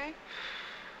town today?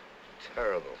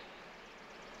 Terrible.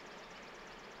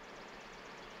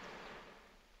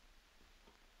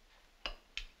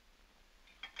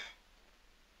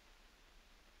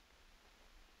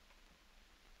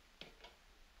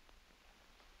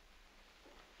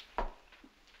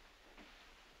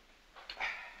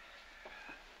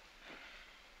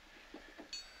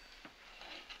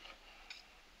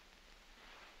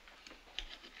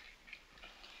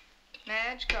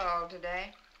 Madge called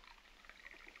today.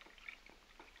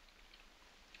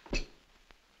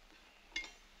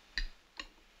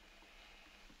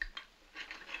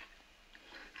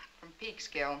 From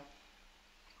Peekskill.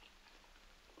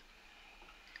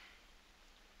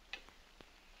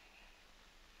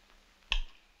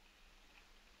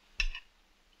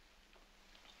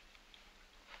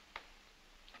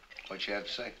 What you have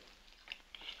to say?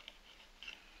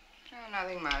 Oh,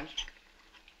 nothing much.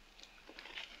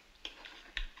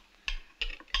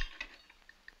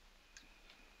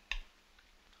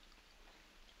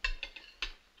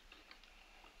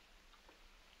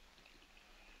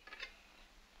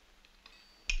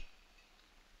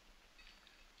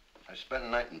 I spent a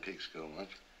night in Peekskill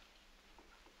once.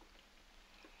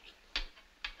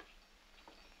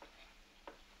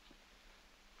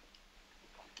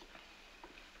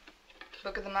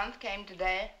 Book of the month came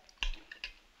today.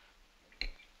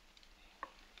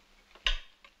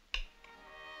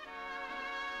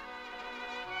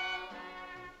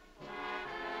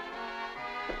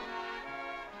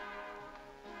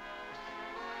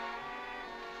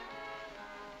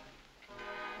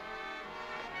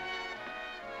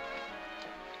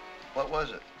 What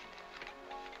was it?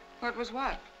 What was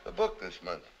what? The book this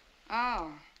month.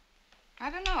 Oh. I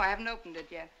don't know. I haven't opened it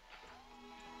yet.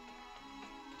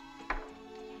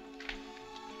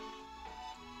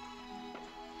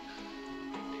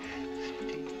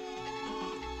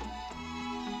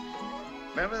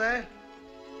 Remember that?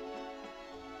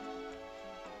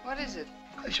 What is it?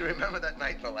 Don't you remember that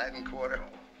night in the Latin Quarter?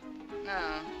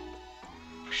 No.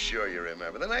 Sure you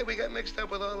remember. The night we got mixed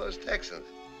up with all those Texans.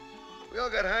 We all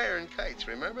got higher in kites,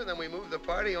 remember? Then we moved the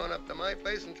party on up to my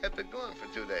place and kept it going for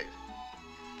 2 days.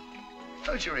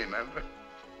 Don't you remember?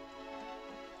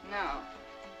 No.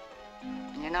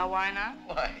 You know why not?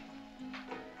 Why?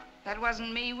 That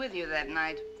wasn't me with you that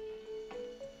night.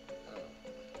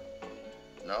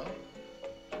 No?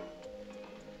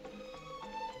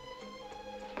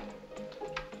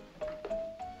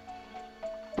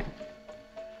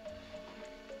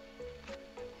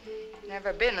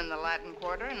 Never been in the Latin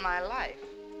Quarter in my life.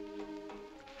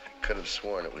 I could have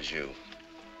sworn it was you.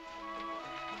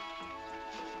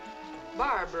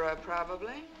 Barbara,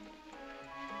 probably.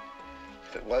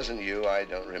 If it wasn't you, I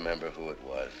don't remember who it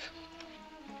was.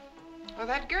 Well,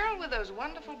 that girl with those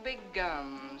wonderful big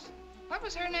gums. What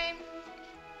was her name?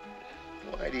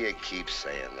 Why do you keep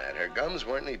saying that? Her gums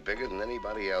weren't any bigger than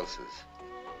anybody else's.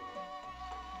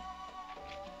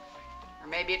 Or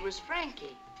maybe it was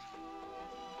Frankie.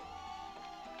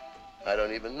 I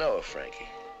don't even know a Frankie.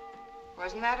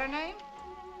 Wasn't that her name?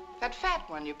 That fat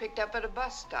one you picked up at a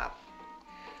bus stop.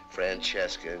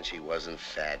 Francesca, and she wasn't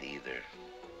fat either.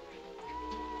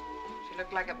 She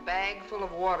looked like a bag full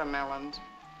of watermelons.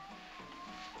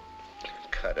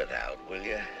 Cut it out, will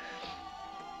you?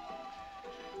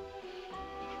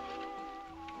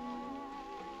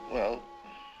 Well,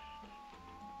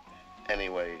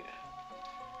 anyway,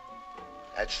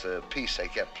 that's the piece they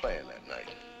kept playing that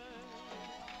night.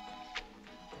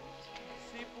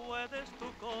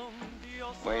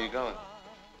 Where are you going?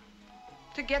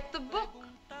 To get the book.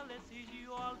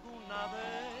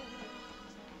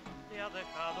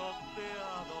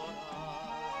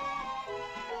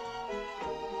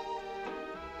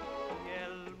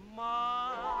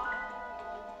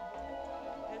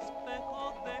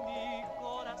 Espejo de mi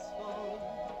corazón,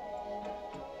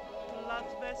 las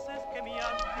veces que me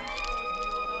has visto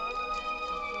llorar,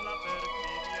 la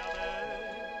perfidia de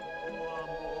tu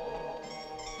amor.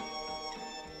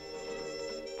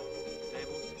 Te he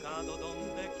buscado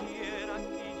donde quiera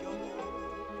que yo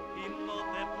voy y no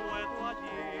te puedo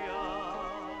hallar.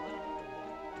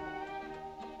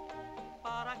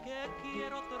 ¿Para qué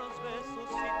quiero otros besos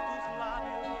si tus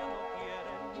labios ya no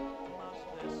quieren más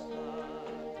besar?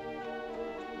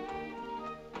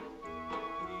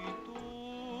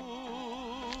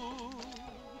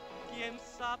 ¿Quién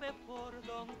sabe por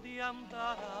dónde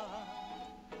andará?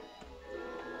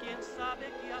 ¿Quién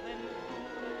sabe qué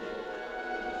aventura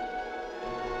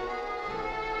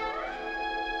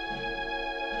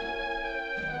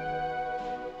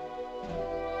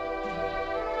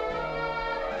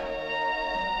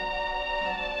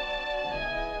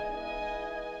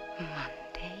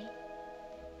Monday?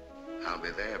 I'll be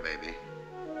there, baby.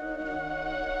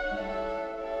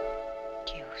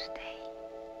 Tuesday.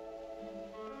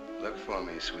 Look for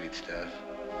me, sweet stuff.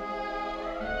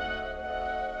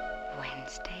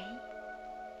 Wednesday.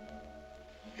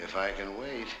 If I can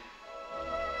wait.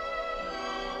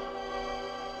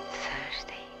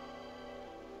 Thursday.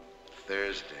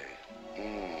 Thursday.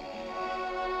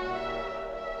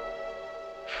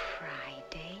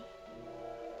 Friday.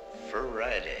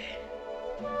 Friday.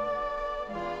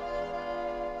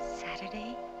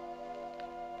 Saturday.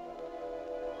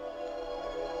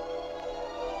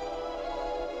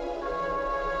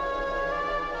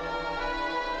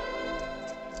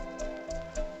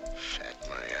 Fat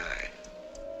my eye.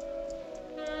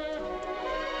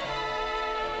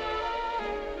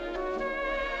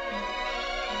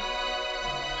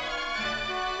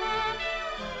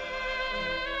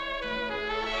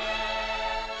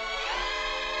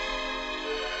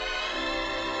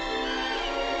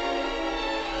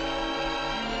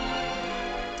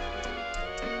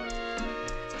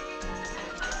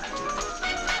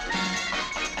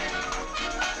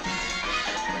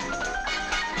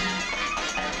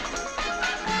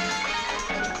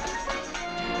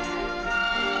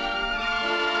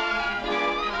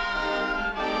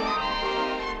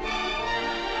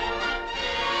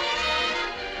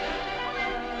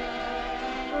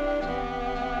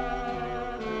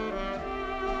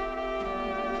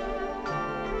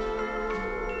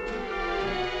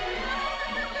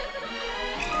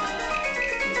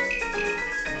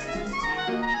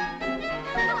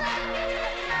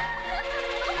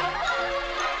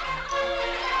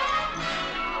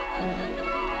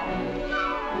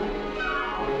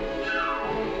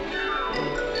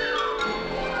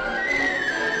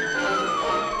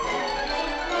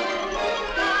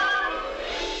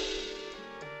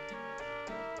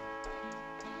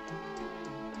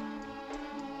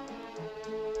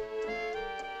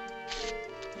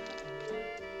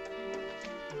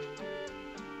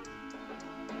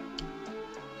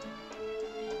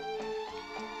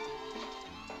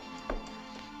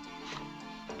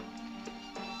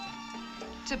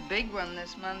 It's a big one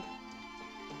this month.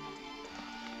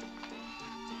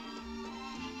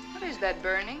 What is that,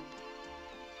 Bernie?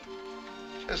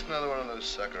 Just another one of those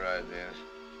sucker ideas.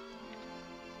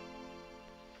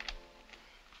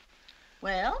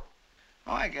 Well?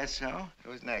 Oh, I guess so.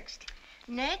 Who's next?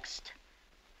 Next,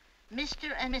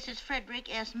 Mr. and Mrs. Frederick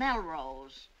S.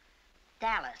 Melrose,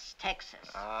 Dallas, Texas.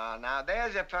 Now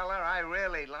there's a fella I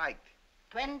really liked.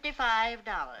 $25.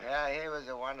 Yeah, he was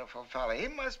a wonderful fella. He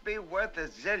must be worth a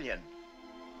zillion.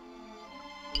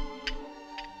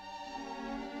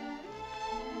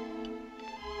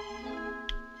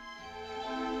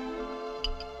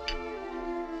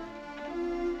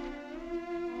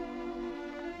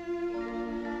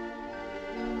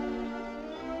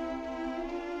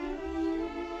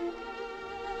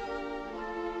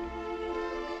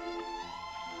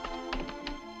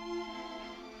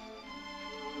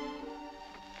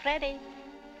 Freddie.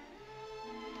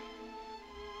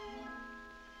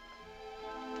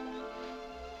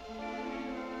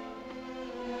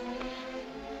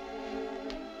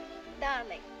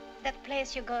 Darling, that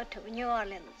place you go to, New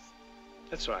Orleans,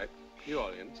 That's right, New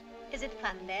Orleans. is it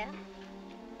fun there?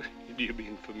 Do you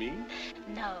mean for me?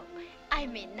 No, I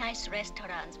mean nice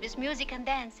restaurants with music and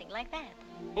dancing like that.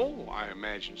 Oh, I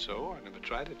imagine so. I never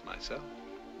tried it myself.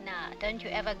 Now, don't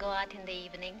you ever go out in the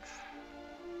evenings?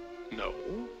 No.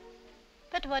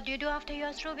 But what do you do after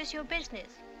you're through with your business?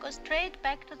 Go straight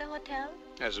back to the hotel?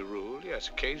 As a rule, yes.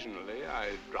 Occasionally, I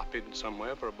drop in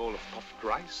somewhere for a bowl of puffed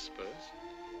rice first.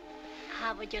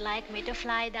 How would you like me to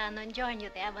fly down and join you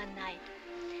there one night?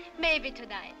 Maybe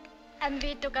tonight. And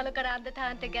we took a look around the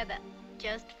town together,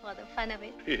 just for the fun of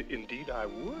it. Indeed, I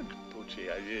would,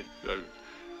 Poochie. I did.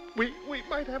 We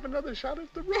might have another shot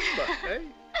at the rumba, eh?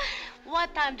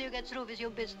 What time do you get through with your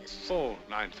business? Oh,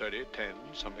 9:30, 10,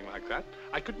 something like that.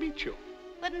 I could meet you.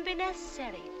 Wouldn't be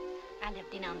necessary. I'll have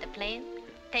dinner on the plane,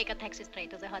 take a taxi straight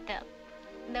to the hotel.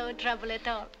 No trouble at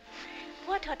all.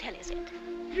 What hotel is it?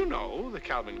 You know, the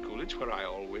Calvin Coolidge where I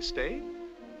always stay.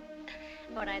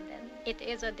 All right, then. It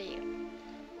is a deal.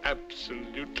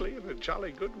 Absolutely, and a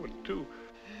jolly good one, too.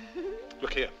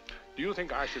 Look here. Do you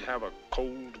think I should have a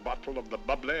cold bottle of the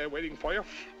bubbly waiting for you?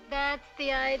 That's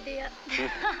the idea.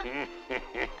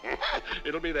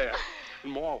 It'll be there.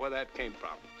 And more where that came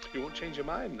from. You won't change your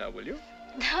mind now, will you?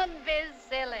 Don't be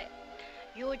silly.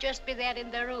 You just be there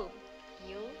in the room.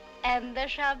 You and the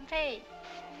champagne.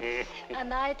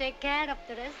 And I take care of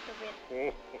the rest of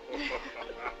it.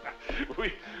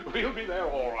 We'll be there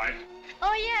all right.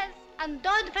 Oh, yes. And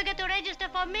don't forget to register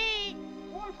for me.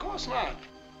 Oh, of course not.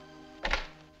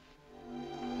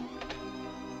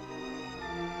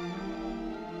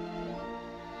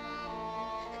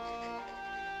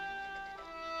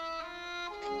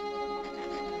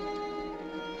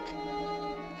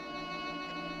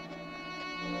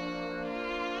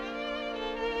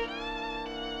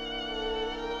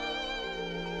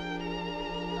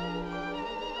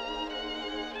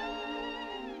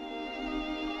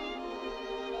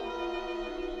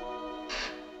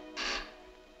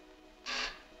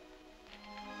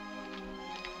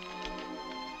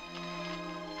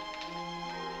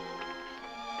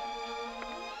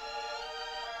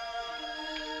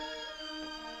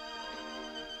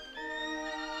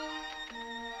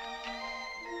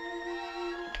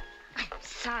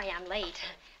 Sorry I'm late.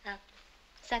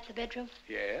 Is that the bedroom?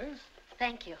 Yes?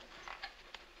 Thank you.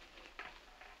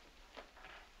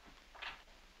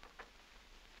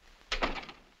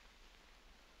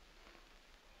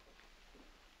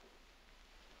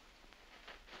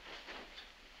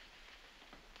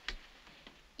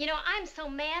 You know, I'm so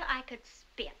mad I could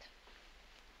spit.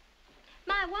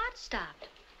 My watch stopped.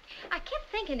 I kept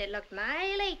thinking it looked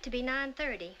mighty late to be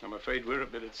 9:30. I'm afraid we're a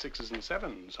bit at 6s and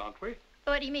 7s, aren't we?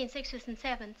 What do you mean, 6s and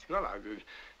 7s? Well,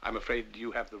 I'm afraid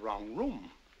you have the wrong room.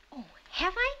 Oh,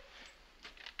 have I?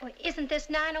 Oh, isn't this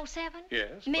 907?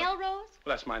 Yes. Melrose?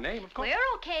 Well, that's my name, of course.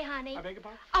 We're okay, honey. I beg your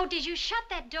pardon? Oh, did you shut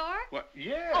that door? Well,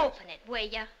 yes. Open it, will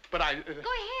ya? But I... Go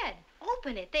ahead.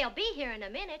 Open it. They'll be here in a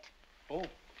minute. Oh,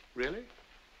 really?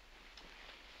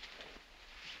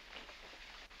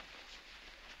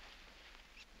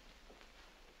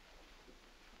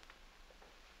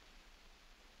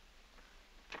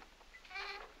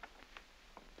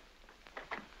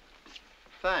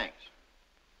 Thanks.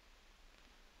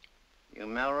 You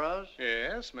Melrose?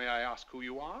 Yes. May I ask who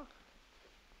you are?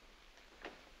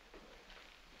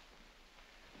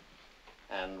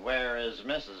 And where is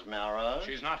Mrs. Melrose?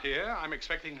 She's not here. I'm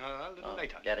expecting her a little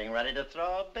later. Getting ready to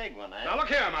throw a big one, eh? Now, look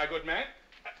here, my good man.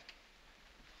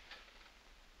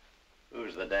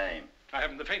 Who's the dame? I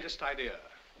haven't the faintest idea.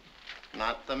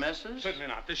 Not the missus? Certainly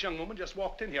not. This young woman just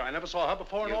walked in here. I never saw her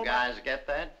before in all You guys get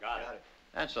that? Got it.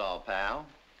 That's all, pal.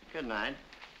 Good night.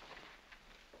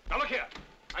 Now, look here.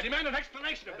 I demand an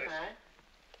explanation of this.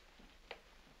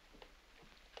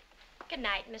 Good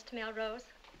night, Mr. Melrose.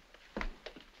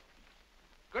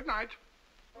 Good night.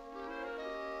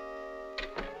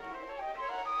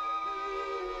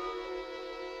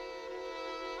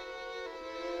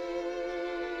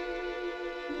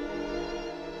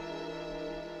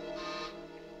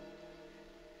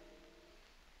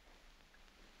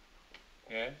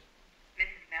 Yes?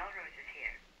 Mrs. Melrose is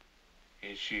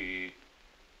here. Is she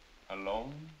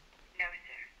alone? No,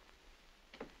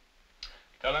 sir.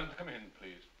 Tell them to come in,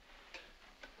 please.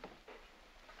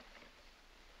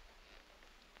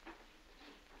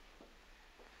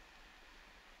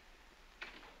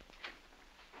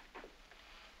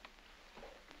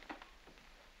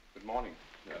 Good morning,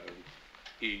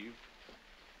 Eve.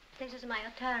 This is my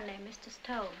attorney, Mr.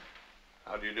 Stone.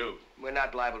 How do you do? We're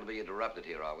not liable to be interrupted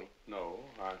here, are we? No,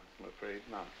 I'm afraid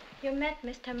not. You met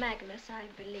Mr. Magnus, I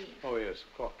believe. Oh, yes,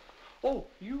 of course. Oh,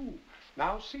 you.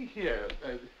 Now, see here.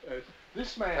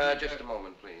 This man... Just a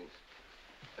moment,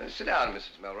 please. Sit down,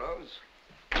 Mrs. Melrose.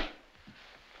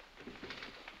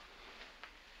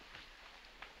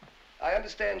 I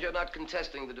understand you're not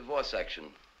contesting the divorce action.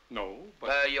 No,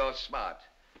 but... You're smart.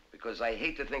 Because I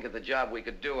hate to think of the job we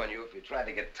could do on you if you tried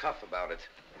to get tough about it.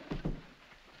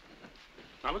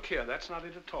 Now, look here, that's not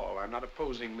it at all. I'm not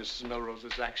opposing Mrs.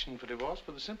 Melrose's action for divorce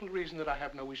for the simple reason that I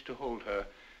have no wish to hold her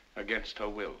against her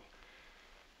will.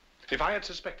 If I had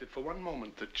suspected for one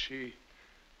moment that she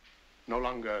no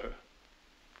longer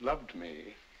loved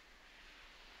me...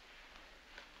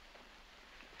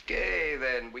 Okay,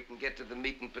 then, we can get to the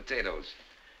meat and potatoes.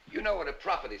 You know what a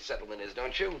property settlement is,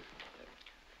 don't you?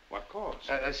 Well, of course.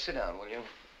 Sit down, will you?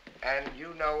 And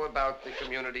you know about the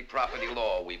community property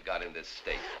law we've got in this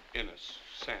state. In a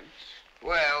sense.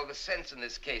 Well, the sense in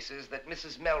this case is that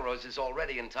Mrs. Melrose is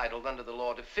already entitled under the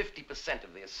law to 50%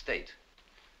 of the estate.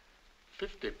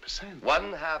 50%?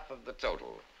 1/2 of the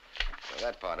total. So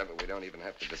that part of it we don't even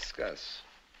have to discuss.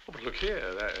 Oh, but look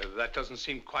here, that doesn't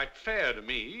seem quite fair to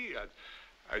me.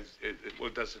 Well,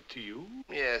 does it to you?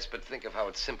 Yes, but think of how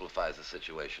it simplifies the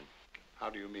situation. How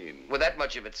do you mean? With that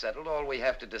much of it settled, all we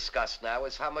have to discuss now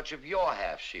is how much of your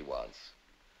half she wants.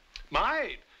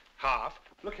 My half?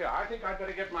 Look here, I think I'd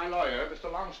better get my lawyer,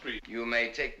 Mr. Longstreet. You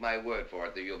may take my word for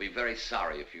it that you'll be very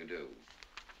sorry if you do.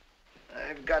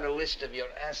 I've got a list of your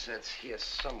assets here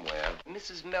somewhere.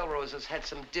 Mrs. Melrose has had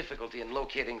some difficulty in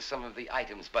locating some of the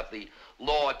items, but the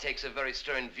law takes a very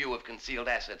stern view of concealed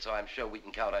assets, so I'm sure we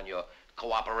can count on your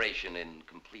cooperation in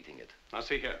completing it. Now,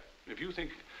 see here. If you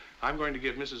think I'm going to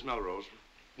give Mrs. Melrose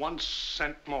 1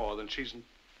 cent more than she's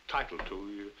entitled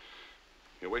to,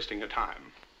 you're wasting your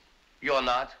time. You're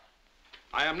not?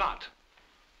 I am not.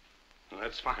 Well,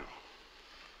 that's final.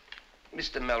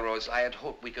 Mr. Melrose, I had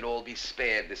hoped we could all be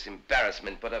spared this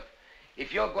embarrassment, but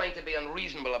if you're going to be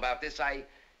unreasonable about this, I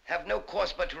have no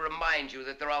course but to remind you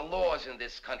that there are laws in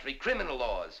this country, criminal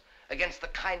laws, against the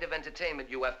kind of entertainment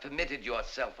you have permitted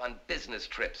yourself on business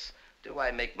trips. Do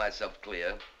I make myself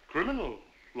clear? Criminal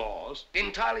laws?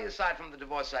 Entirely aside from the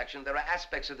divorce action, there are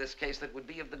aspects of this case that would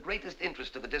be of the greatest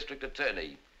interest to the district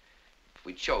attorney if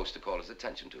we chose to call his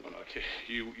attention to them. Well, okay,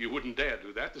 you wouldn't dare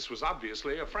do that. This was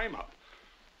obviously a frame-up.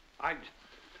 I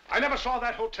never saw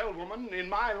that hotel woman in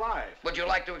my life. Would you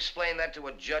like to explain that to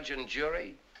a judge and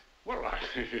jury? Well,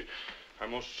 I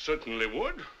most certainly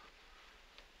would.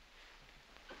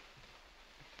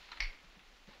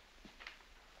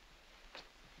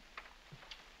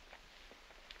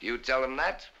 You tell them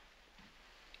that,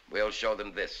 we'll show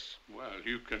them this. Well,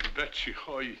 you can bet you...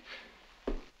 Is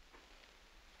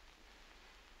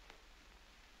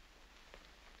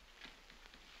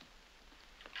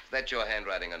that your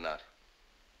handwriting or not?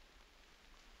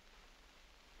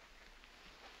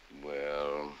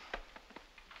 Well,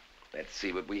 let's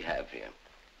see what we have here.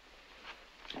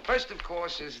 First, of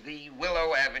course, is the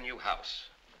Willow Avenue house.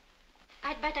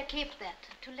 I'd better keep that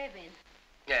to live in.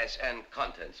 Yes, and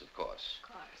contents, of course.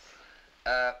 Of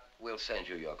course. We'll send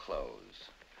you your clothes.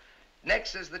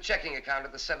 Next is the checking account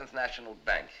at the 7th National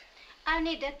Bank. I'll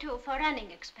need that, too, for running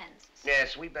expenses.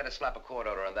 Yes, we better slap a court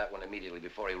order on that one immediately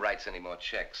before he writes any more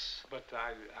checks. But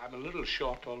I'm a little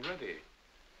short already.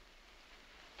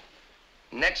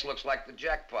 Next looks like the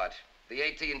jackpot. The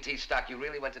AT&T stock. You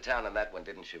really went to town on that one,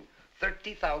 didn't you?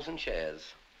 30,000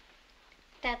 shares.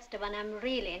 That's the one I'm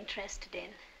really interested in.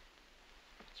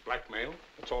 It's blackmail.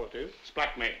 That's all it is. It's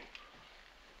blackmail.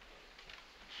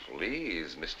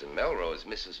 Please, Mr. Melrose.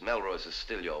 Mrs. Melrose is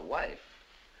still your wife.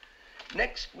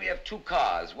 Next, we have 2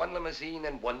 cars, 1 limousine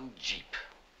and 1 Jeep.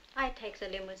 I take the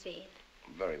limousine.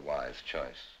 Very wise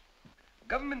choice.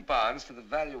 Government bonds to the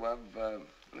value of,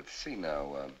 let's see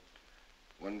now,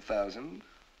 1,000,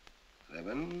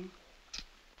 11.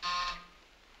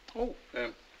 Oh,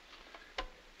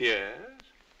 yes?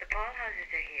 The ball houses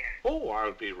are here. Oh,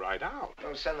 I'll be right out.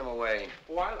 Oh, send them away.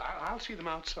 Oh, I'll see them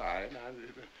outside.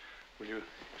 Will you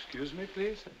excuse me,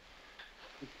 please?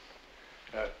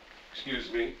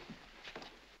 Excuse me.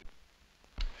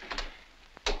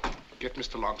 Get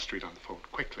Mr. Longstreet on the phone,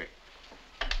 quickly.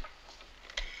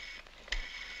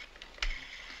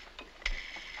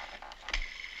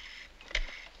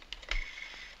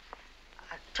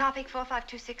 Topic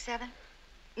 45267.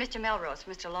 Mr. Melrose,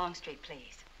 Mr. Longstreet,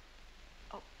 please.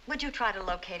 Oh, would you try to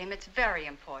locate him? It's very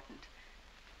important.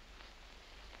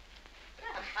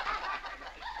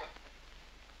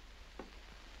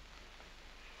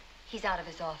 He's out of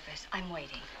his office. I'm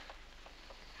waiting.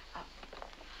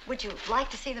 Would you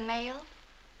like to see the mail?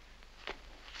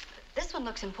 This one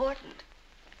looks important.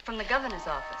 From the governor's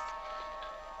office.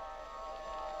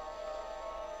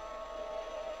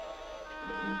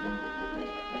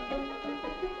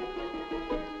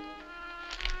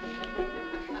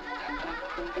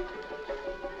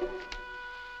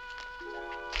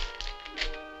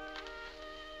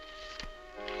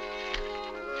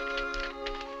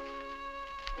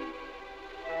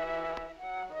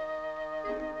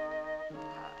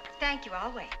 Thank you.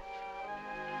 I'll wait.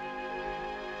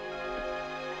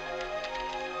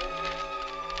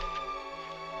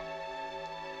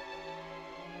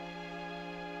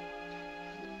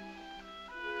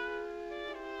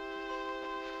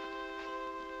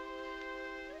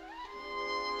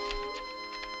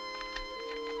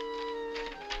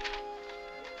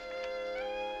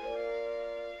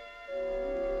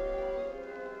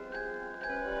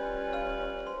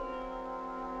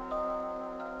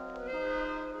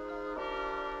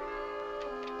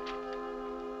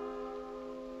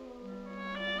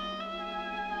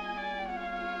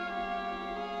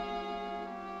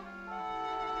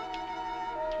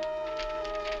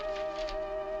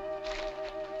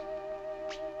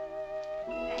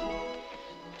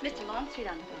 Mr. Longstreet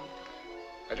on the phone.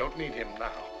 I don't need him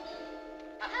now.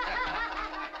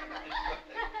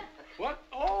 What?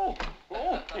 Oh!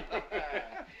 Oh!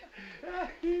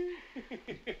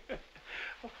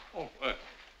 Oh,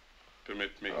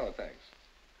 permit me. Oh, thanks.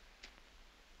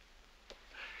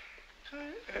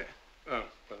 Well,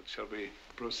 shall we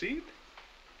proceed?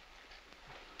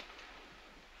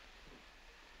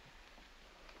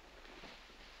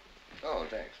 Oh,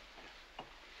 thanks.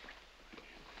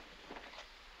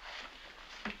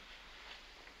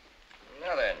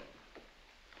 Now then,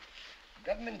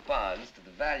 government bonds to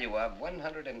the value of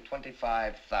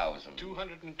 125,000.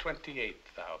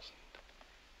 228,000.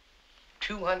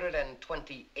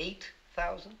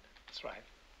 228,000? That's right.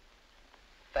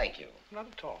 Thank you. Not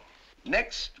at all.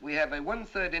 Next, we have a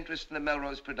 1/3 interest in the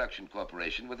Melrose Production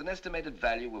Corporation with an estimated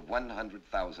value of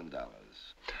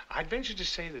 $100,000. I'd venture to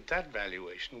say that that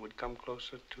valuation would come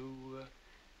closer to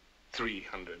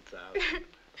 300,000.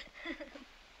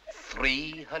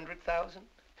 300,000?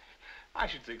 I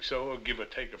should think so, or give or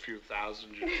take a few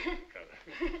thousand.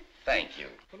 Thank you.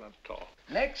 Well, not at all.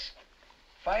 Next,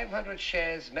 500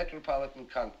 shares Metropolitan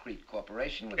Concrete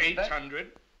Corporation with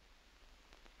 800.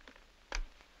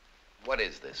 What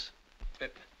is this?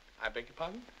 I beg your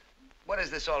pardon? What is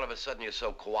this all of a sudden you're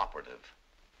so cooperative?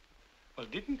 Well,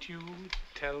 didn't you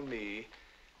tell me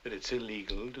that it's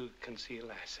illegal to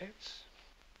conceal assets?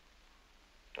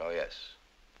 Oh, yes.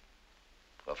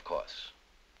 Of course.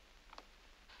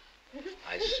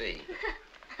 I see.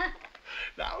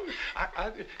 Now,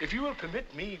 if you will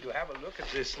permit me to have a look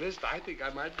at this list, I think I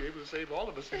might be able to save all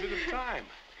of us a bit of time.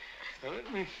 Now,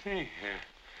 let me see here.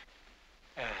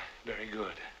 Very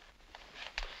good.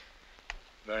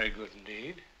 Very good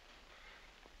indeed.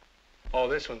 Oh,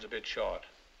 this one's a bit short.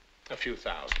 A few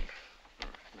thousand.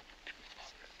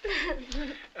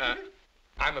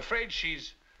 I'm afraid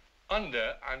she's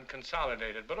under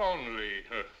unconsolidated, but only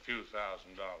a few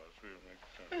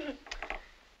 $1,000s.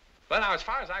 Well, now, as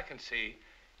far as I can see,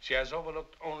 she has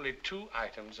overlooked only 2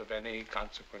 items of any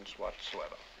consequence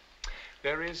whatsoever.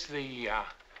 There is the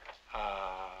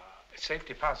safe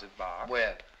deposit bar.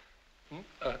 Where?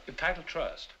 The title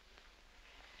trust.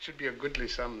 Should be a goodly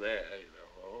sum there, you know.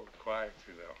 Oh, quite,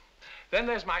 you know. Then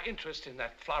there's my interest in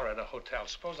that Florida hotel.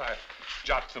 Suppose I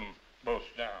jot them both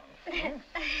down.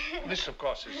 This, of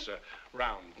course, is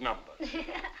round numbers.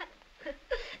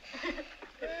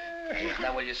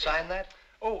 Now, will you sign that?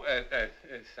 Oh,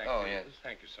 thank Oh, you. yes.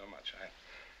 Thank you so much.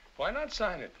 Why not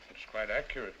sign it? It's quite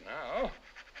accurate now.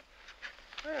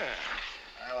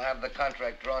 I'll have the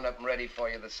contract drawn up and ready for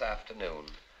you this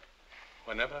afternoon.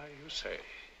 Whenever you say.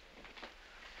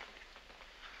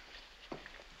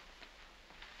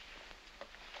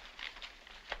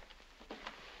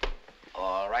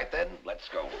 right, then. Let's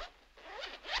go.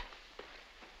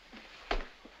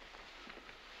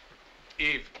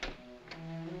 Eve,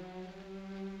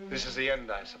 this is the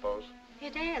end, I suppose.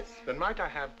 It is. Then might I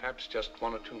have perhaps just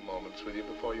 1 or 2 moments with you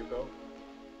before you go?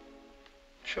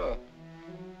 Sure.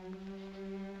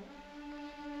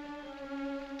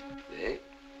 Eh?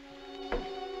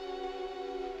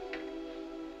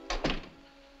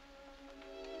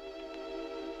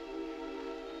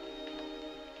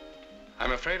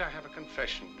 I'm afraid I have a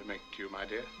confession to make to you, my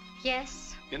dear.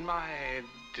 Yes? In my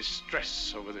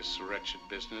distress over this wretched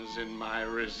business, in my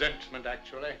resentment,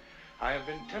 actually, I have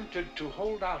been tempted to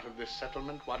hold out of this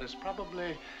settlement what is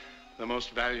probably the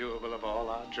most valuable of all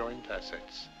our joint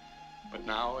assets. But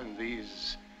now, in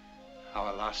these,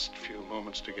 our last few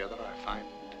moments together, I find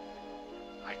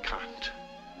I can't.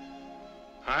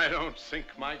 I don't think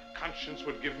my conscience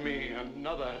would give me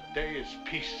another day's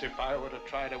peace if I were to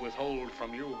try to withhold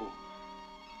from you.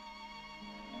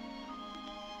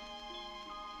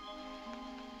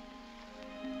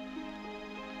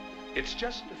 It's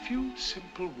just a few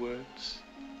simple words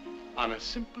on a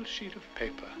simple sheet of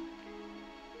paper.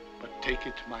 But take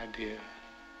it, my dear,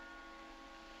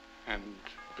 and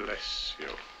bless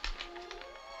you.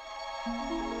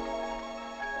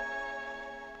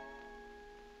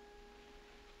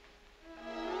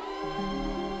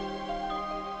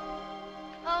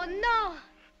 Oh, no!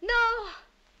 No!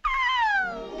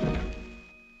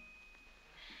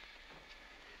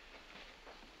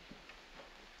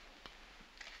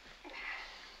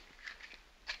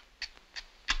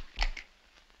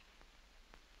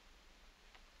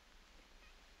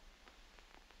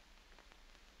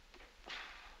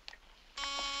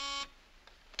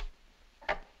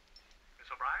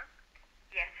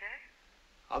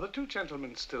 Are the 2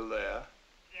 gentlemen still there?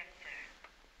 Yes, sir.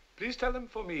 Please tell them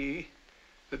for me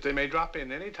that they may drop in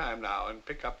any time now and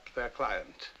pick up their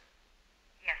client.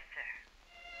 Yes, sir.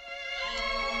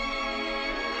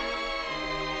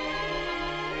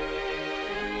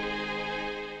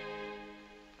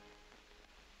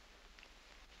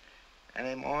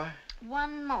 Any more?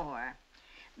 One more.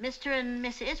 Mr. and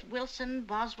Mrs. Wilson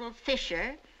Boswell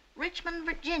Fisher, Richmond,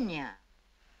 Virginia.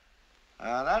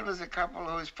 That was the couple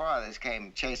whose fathers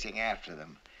came chasing after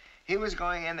them. He was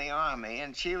going in the army,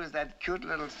 and she was that cute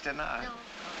little stenographer.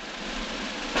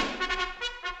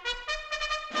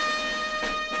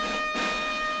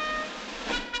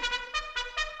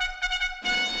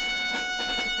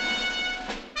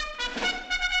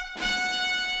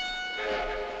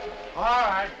 All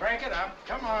right, break it up.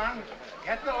 Come on.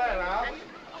 Get the lead out.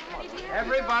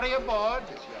 Everybody aboard.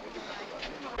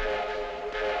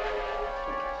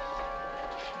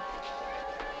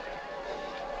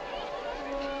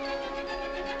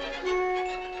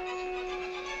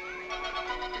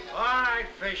 All right,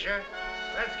 Fisher.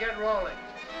 Let's get rolling.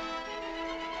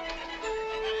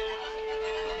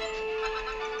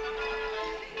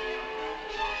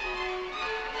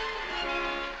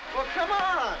 Well, come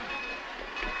on.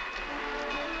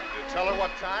 You tell her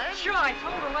what time? Sure, I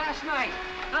told her last night.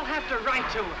 I'll have to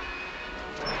write to her.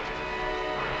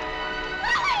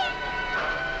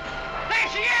 There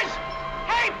she is!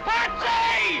 Hey,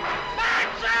 Patsy!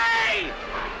 Patsy!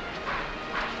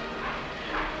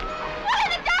 Willie,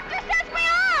 the doctor says we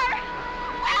are!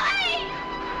 Willie!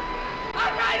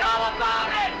 I'll write all about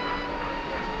it!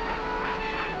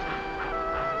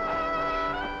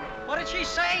 What did she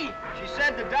say? She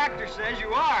said the doctor says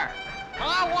you are.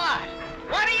 Or what?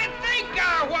 What do you think,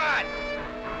 or what?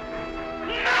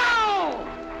 No!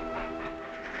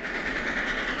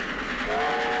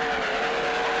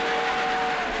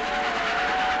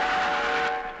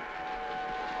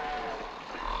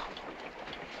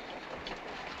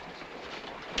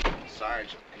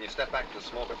 Sarge, can you step back to the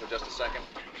smoker for just a second?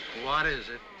 What is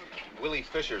it? Willie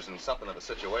Fisher's in something of a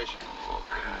situation.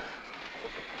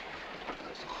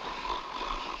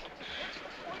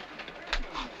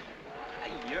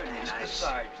 You're nice.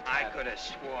 Sarge, I could have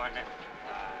sworn it.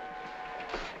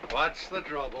 What's the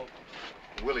trouble?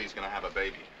 Willie's gonna have a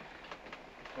baby.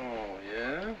 Oh,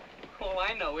 yeah? All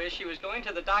I know is she was going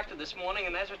to the doctor this morning,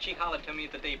 and that's what she hollered to me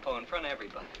at the depot in front of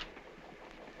everybody.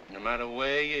 No matter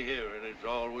where you hear it, it's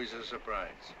always a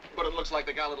surprise. But it looks like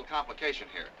they got a little complication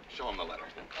here. Show him the letter.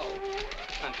 Oh,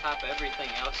 on top of everything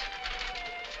else,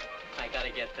 I gotta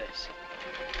get this.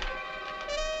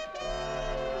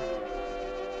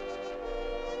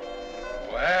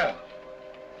 Well,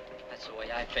 That's the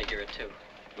way I figure it, too.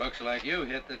 looks like you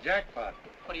hit the jackpot.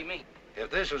 What do you mean?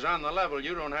 If this was on the level,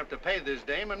 you don't have to pay this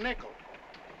dame a nickel.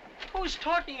 Who's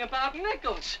talking about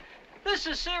nickels? This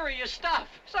is serious stuff.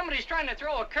 Somebody's trying to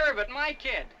throw a curve at my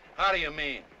kid. How do you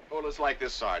mean? Well, it's like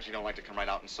this, Sarge. You don't like to come right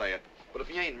out and say it. But if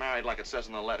he ain't married like it says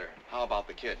in the letter, how about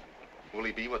the kid? Will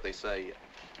he be what they say,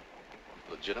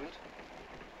 legitimate?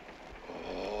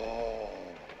 Oh.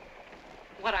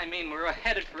 What I mean, we're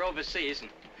headed for overseas, and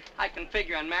I can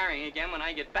figure on marrying again when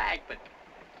I get back, but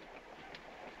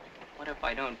what if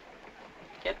I don't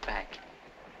get back?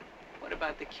 What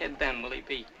about the kid then? Will he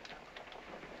be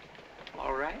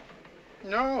all right?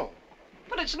 No.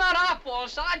 But it's not our fault,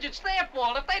 Sarge. It's their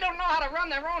fault. If they don't know how to run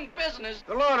their own business.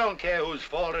 The law don't care whose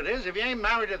fault it is. If you ain't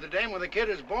married to the dame when the kid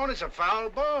is born, it's a foul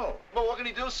ball. But what can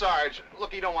he do, Sarge?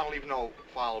 Look, he don't want to leave no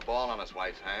foul ball on his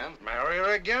wife's hands. Marry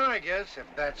her again, I guess, if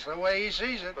that's the way he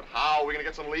sees it. But how? Are we going to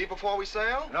get some leave before we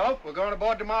sail? Nope, we're going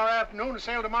aboard tomorrow afternoon and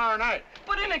sail tomorrow night.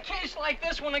 But in a case like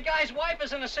this, when a guy's wife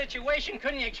is in a situation,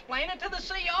 couldn't you explain it to the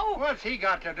CO? What's he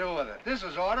got to do with it? This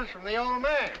is orders from the old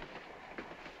man.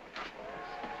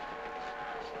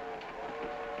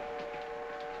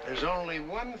 There's only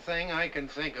one thing I can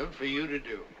think of for you to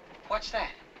do. What's that?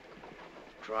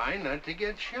 Try not to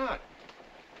get shot.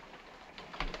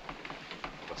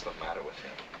 What's the matter with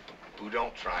him? Who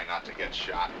don't try not to get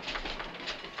shot?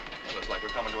 Looks like we're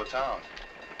coming to a town.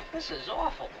 This is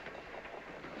awful.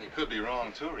 You could be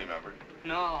wrong, too, remember?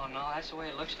 No, that's the way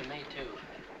it looks to me, too.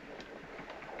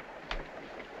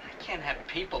 I can't have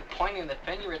people pointing the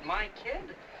finger at my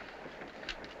kid.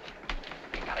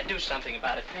 I gotta do something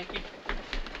about it, Pinky.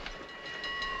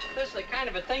 This is the kind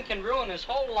of a thing can ruin his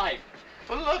whole life.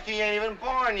 But look, he ain't even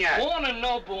born yet. Born or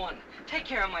no born. Take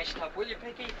care of my stuff, will you,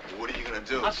 Pinky? What are you gonna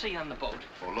do? I'll see you on the boat.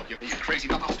 Oh, look, you crazy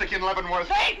nut. I'll stick you in Leavenworth.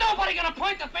 There ain't nobody gonna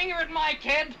point the finger at my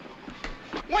kid.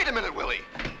 Wait a minute, Willie.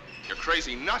 You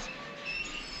crazy nut.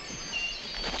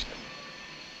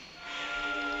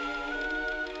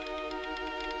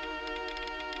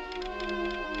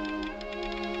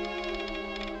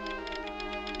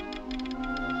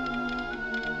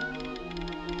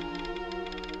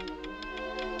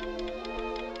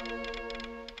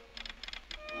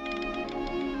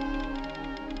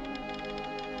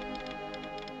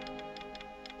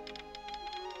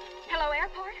 Hello,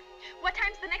 airport. What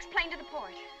time's the next plane to the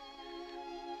port?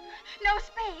 No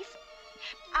space.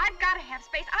 I've got to have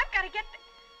space. I've got to get...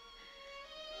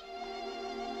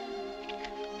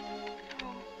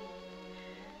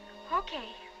 Oh. Okay.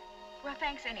 Well,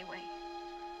 thanks anyway.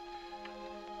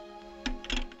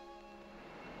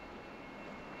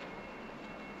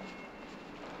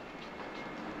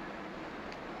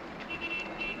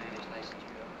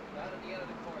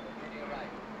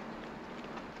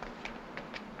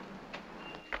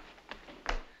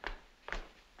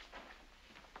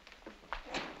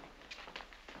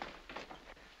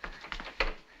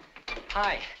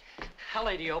 Hi. How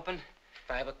late do you open?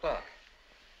 5 o'clock.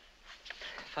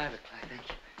 5 o'clock, thank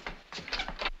you.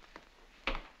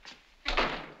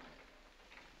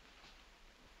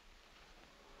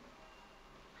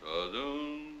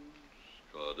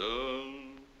 Cuddles,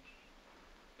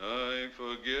 I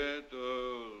forget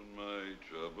all my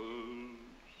troubles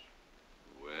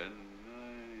when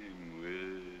I'm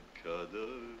with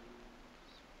Cuddles.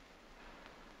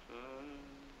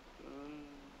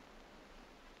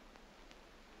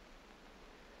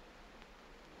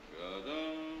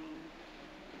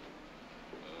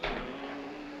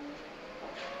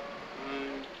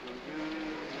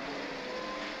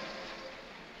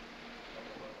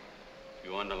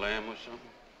 You on the lamb or something?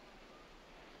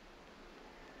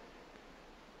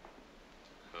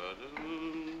 Cuddles,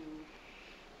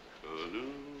 cuddles.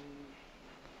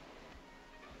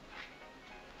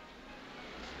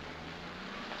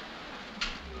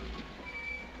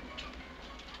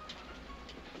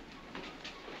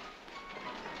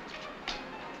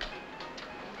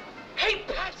 Hey,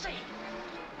 Patsy!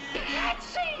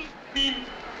 Patsy!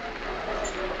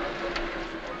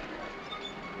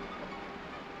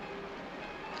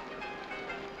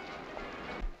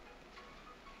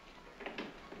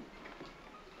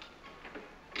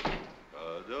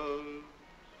 Cuddles,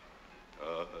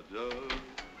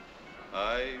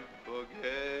 I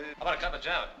forget. How about a cup of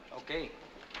jam? Okay.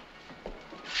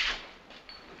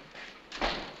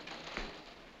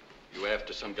 You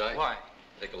after some guy? Why?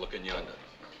 Take a look in yonder.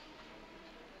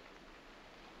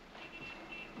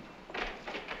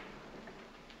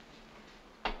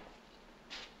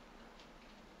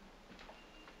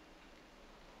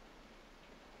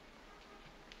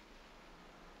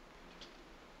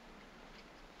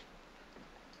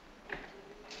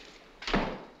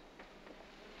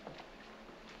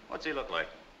 What's he look like?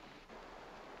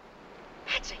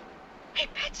 Patsy! Hey,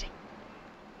 Patsy!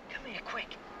 Come here,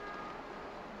 quick.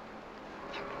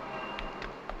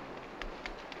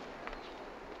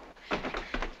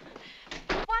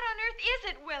 What on earth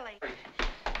is it, Willie?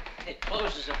 It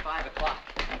closes at 5 o'clock.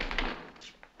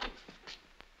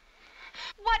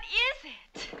 What is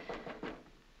it?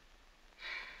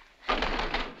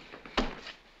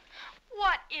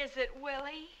 What is it,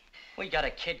 Willie? We got a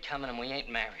kid coming and we ain't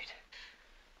married.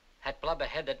 That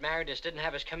blubberhead that married us didn't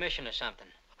have his commission or something.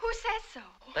 Who says so?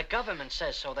 The government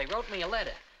says so. They wrote me a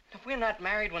letter. If we're not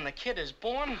married when the kid is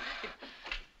born...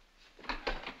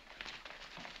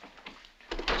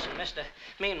 Listen, mister,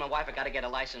 me and my wife have got to get a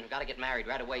license. We've got to get married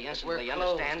right away instantly, you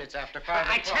understand? It's after 5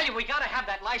 o'clock. I tell you, we got to have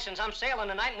that license. I'm sailing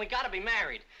tonight and we got to be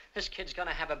married. This kid's going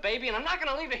to have a baby and I'm not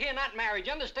going to leave her here not married,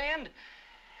 you understand?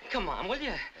 Come on, will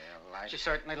you? Well, I'd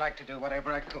certainly like to do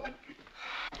whatever I could.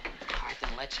 All right,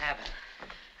 then let's have it.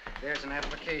 There's an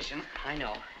application. I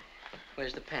know.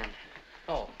 Where's the pen?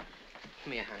 Oh,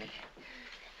 come here, honey.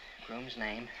 Groom's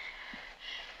name,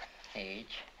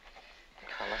 age,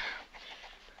 color,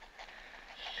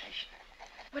 patient.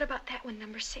 What about that one,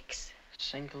 number 6?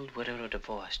 Single, widowed, or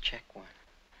divorced. Check 1.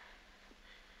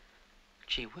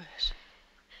 Gee whiz.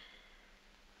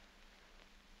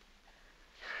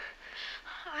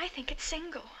 I think it's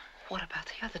single. What about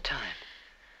the other time?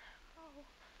 Oh.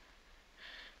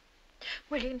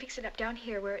 Well, you can fix it up down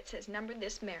here where it says number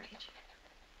this marriage.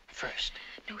 First.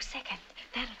 No, second.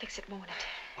 That'll fix it, won't it?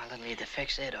 Well, it'll either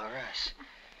fix it or us.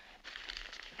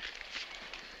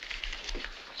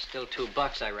 Still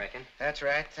 $2, I reckon. That's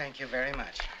right. Thank you very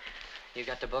much. You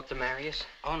got the book to marry us?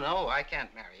 Oh, no, I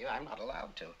can't marry you. I'm not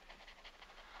allowed to.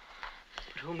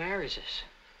 But who marries us?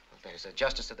 Well, there's a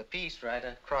justice of the peace right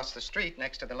across the street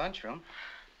next to the lunchroom.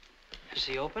 Is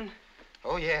he open?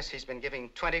 Oh, yes. He's been giving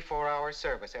 24-hour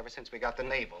service ever since we got the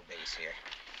naval base here.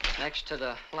 Next to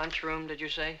the lunchroom, did you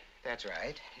say? That's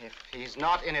right. If he's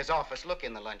not in his office, look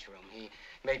in the lunchroom. He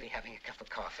may be having a cup of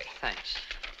coffee. Thanks.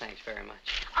 Thanks very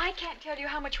much. I can't tell you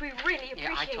how much we really appreciate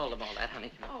Yeah, I told him all that,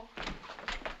 honey. Oh.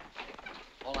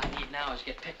 All I need now is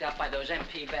get picked up by those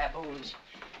MP baboons.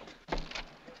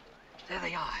 There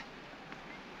they are.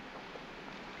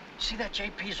 See that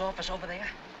JP's office over there?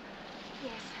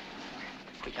 Yes.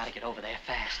 We gotta get over there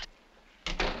fast.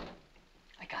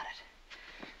 I got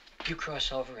it. You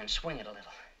cross over and swing it a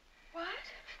little. What?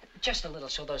 Just a little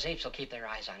so those apes will keep their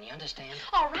eyes on you, understand?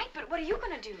 All right, but what are you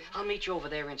gonna do? I'll meet you over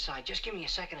there inside. Just give me a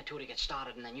second or two to get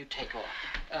started and then you take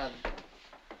off.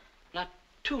 Not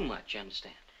too much, you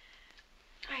understand?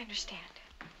 I understand.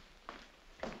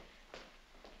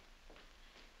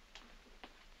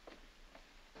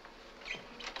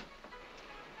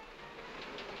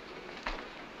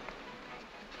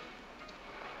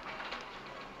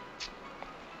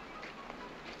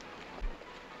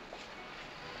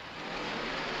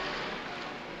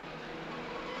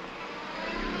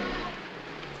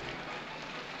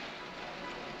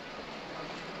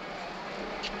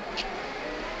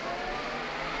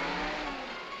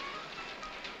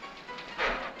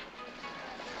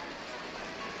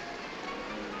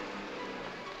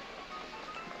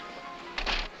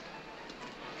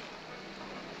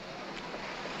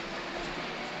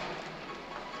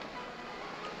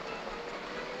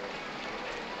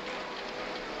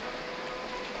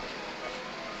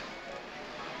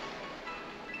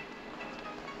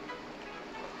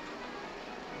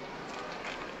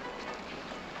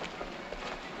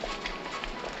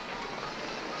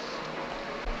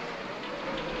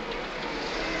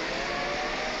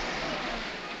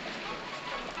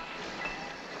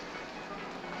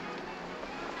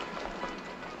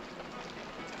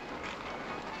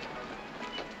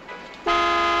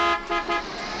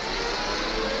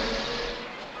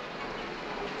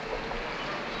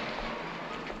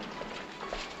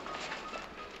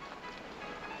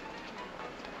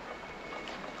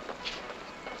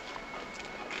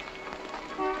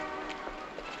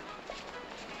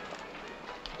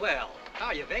 Well, how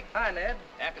are you, Vic? Hi, Ned.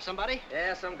 After somebody?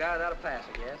 Yeah, some guy without a pass,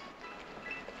 I guess.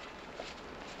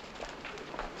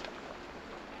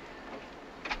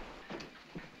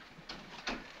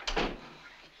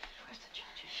 Where's the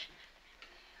judge?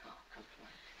 Oh, come on.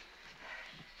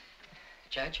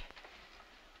 Judge?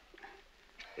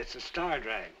 It's a star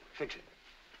drag. Fix it.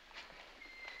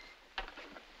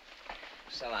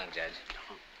 So long, Judge.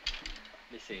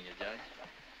 Be seeing you, Judge.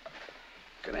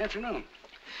 Good afternoon.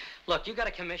 Look, you got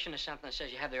a commission or something that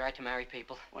says you have the right to marry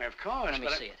people? Why, of course. Let me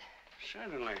see it.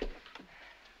 Certainly.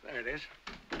 There it is.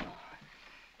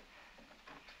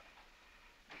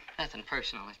 Nothing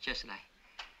personal. It's just that I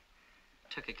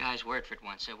took a guy's word for it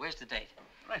once. So where's the date?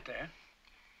 Right there.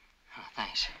 Oh,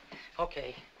 thanks.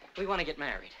 Okay. We want to get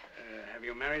married. Have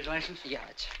you a marriage license? Yeah,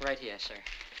 it's right here, sir.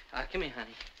 Come here,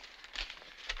 honey.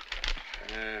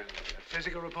 A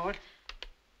physical report?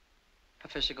 A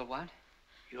physical what?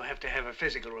 You have to have a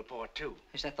physical report, too.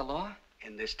 Is that the law?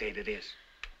 In this state, it is.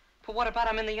 But what about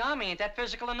him in the army? Ain't that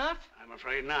physical enough? I'm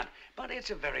afraid not. But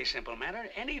it's a very simple matter.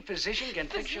 Any physician can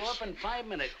fix you up in 5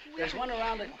 minutes. There's one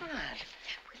around the... What?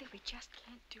 Willie, we just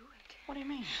can't do it. What do you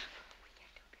mean? We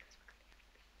can't do it because we're going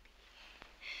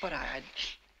to But I...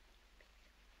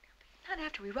 Not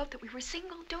after we wrote that we were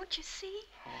single, don't you see?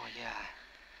 Oh,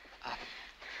 yeah.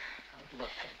 Look,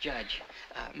 Judge,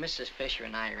 Mrs. Fisher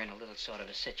and I are in a little sort of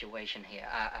a situation here.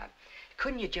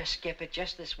 Couldn't you just skip it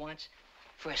just this once?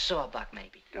 For a sawbuck,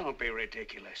 maybe. Don't be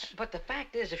ridiculous. But the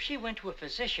fact is, if she went to a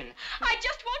physician... I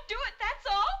just won't do it, that's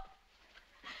all.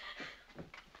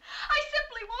 I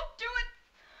simply won't do it.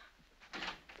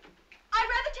 I'd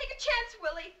rather take a chance,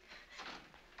 Willie.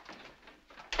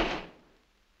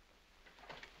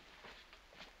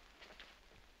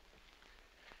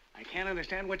 I can't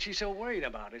understand what she's so worried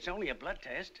about. It's only a blood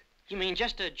test. You mean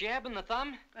just a jab in the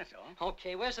thumb? That's all.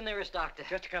 Okay, where's the nearest doctor?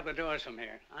 Just a couple of doors from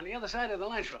here. On the other side of the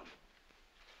lunchroom.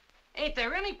 Ain't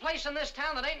there any place in this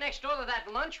town that ain't next door to that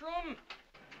lunchroom?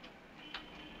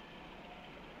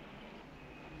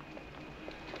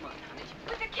 Come on, honey.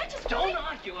 We could catch us, Don't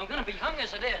argue. I'm gonna be hung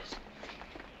as it is.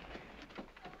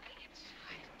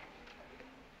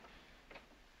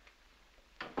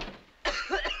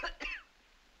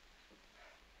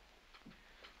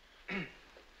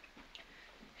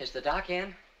 Is the doc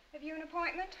in? Have you an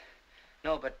appointment?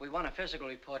 No, but we want a physical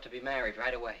report to be married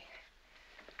right away.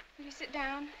 Will you sit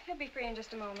down? He'll be free in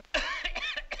just a moment.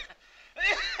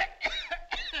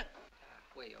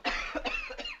 Way over.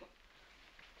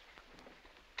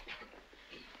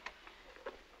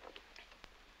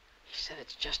 He said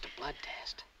it's just a blood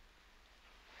test.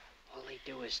 All they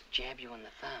do is jab you in the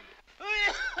thumb.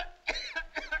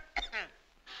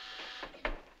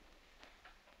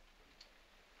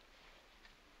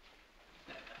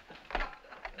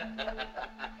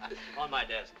 On my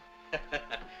desk.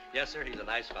 Yes, sir, he's a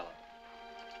nice fellow.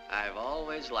 I've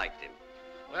always liked him.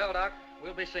 Well, Doc,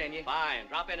 we'll be seeing you. Fine.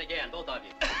 Drop in again, both of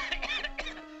you.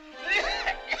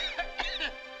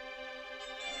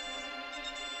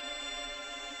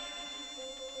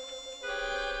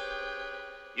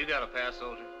 You got a pass,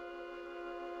 soldier?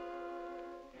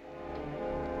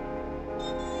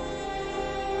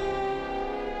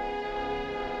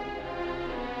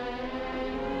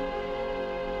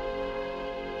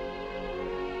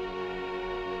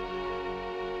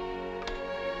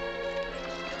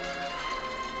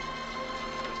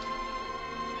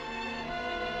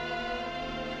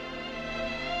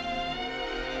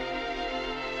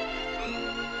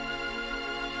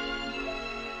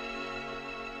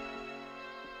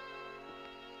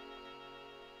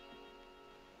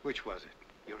 Which was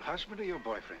it? Your husband or your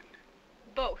boyfriend?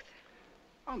 Both.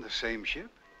 On the same ship?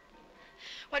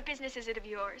 What business is it of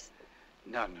yours?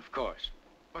 None, of course.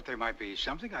 But there might be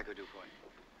something I could do for you.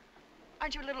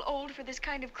 Aren't you a little old for this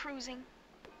kind of cruising?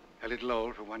 A little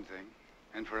old, for one thing.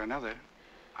 And for another,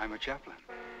 I'm a chaplain.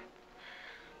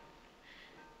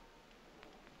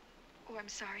 Oh, I'm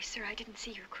sorry, sir. I didn't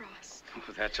see your cross.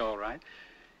 Oh, that's all right.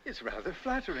 It's rather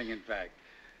flattering, in fact.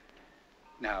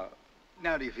 Now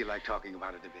do you feel like talking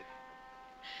about it a bit?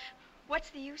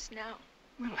 What's the use now?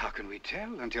 Well, how can we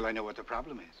tell until I know what the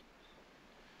problem is?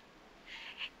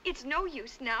 It's no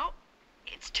use now.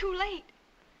 It's too late.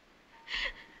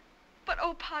 But,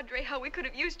 oh, Padre, how we could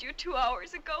have used you 2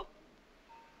 hours ago.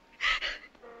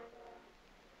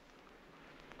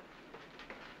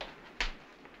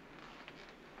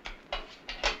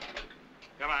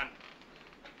 Come on.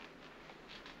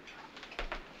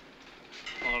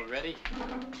 All ready?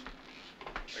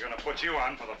 They're gonna put you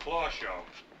on for the floor show.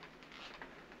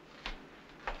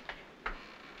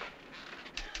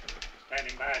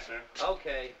 Standing by, sir.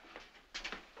 Okay.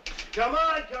 Come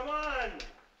on, come on!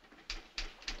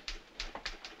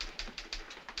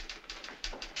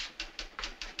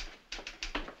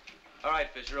 All right,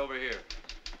 Fisher, over here.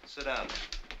 Sit down.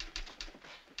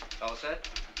 All set?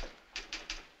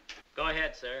 Go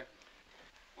ahead, sir.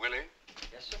 Willie?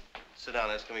 Yes, sir? Sit down.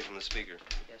 That's coming from the speaker.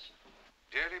 Yes, sir.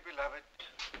 Dearly beloved,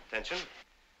 Attention.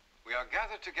 we are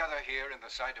gathered together here in the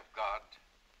sight of God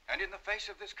and in the face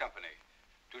of this company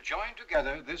to join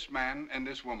together this man and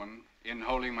this woman in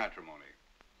holy matrimony.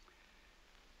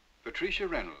 Patricia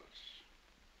Reynolds,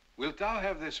 wilt thou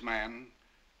have this man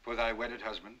for thy wedded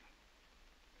husband?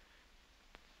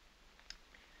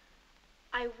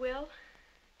 I will.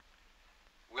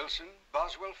 Wilson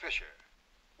Boswell Fisher,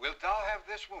 wilt thou have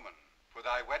this woman for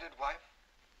thy wedded wife?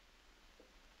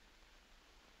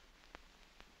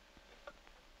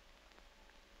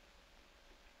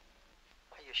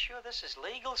 Are you sure this is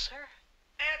legal, sir?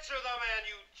 Answer the man,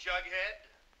 you jughead.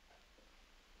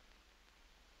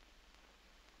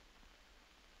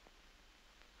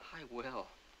 I will.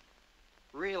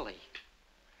 Really?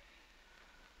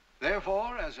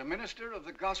 Therefore, as a minister of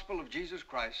the gospel of Jesus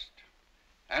Christ,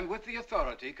 and with the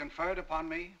authority conferred upon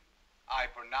me, I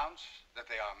pronounce that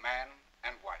they are man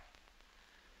and wife.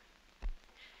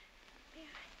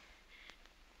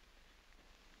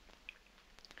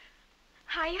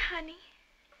 Hi, honey.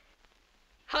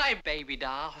 Hi, baby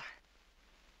doll.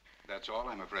 That's all,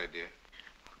 I'm afraid, dear.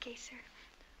 Okay, sir.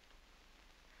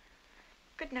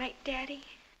 Good night, Daddy.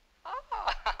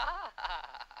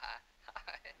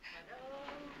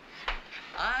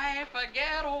 I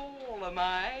forget all of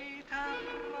my time.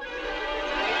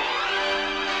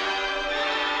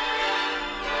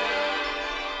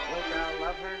 Wilt thou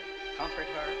love her, comfort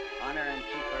her, honor and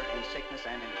keep her in sickness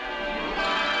and in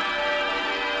health?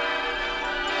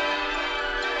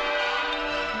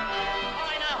 All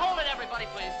right, now hold it, everybody,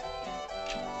 please.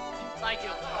 Thank you.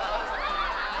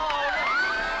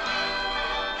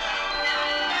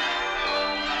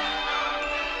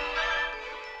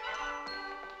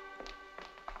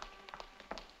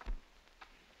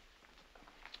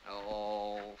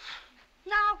 Oh,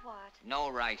 Now what? no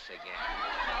rice again.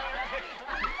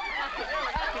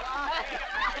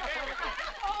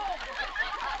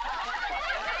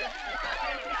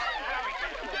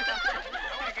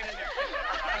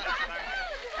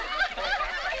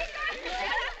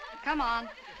 Come on.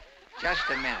 Just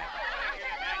a minute.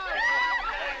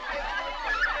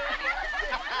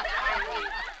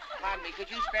 Pardon me, could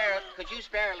you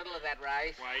spare a little of that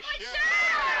rice? Why, sure.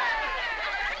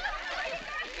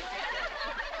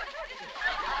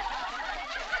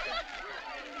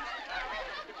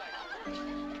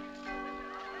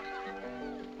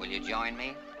 Will you join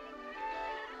me?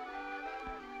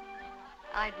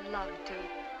 I'd love to.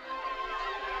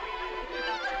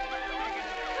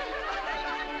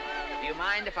 Do you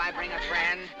mind if I bring a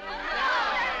friend?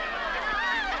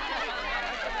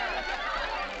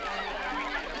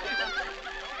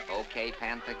 Okay,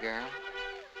 Panther Girl?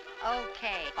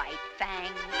 Okay, White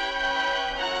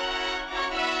Fang.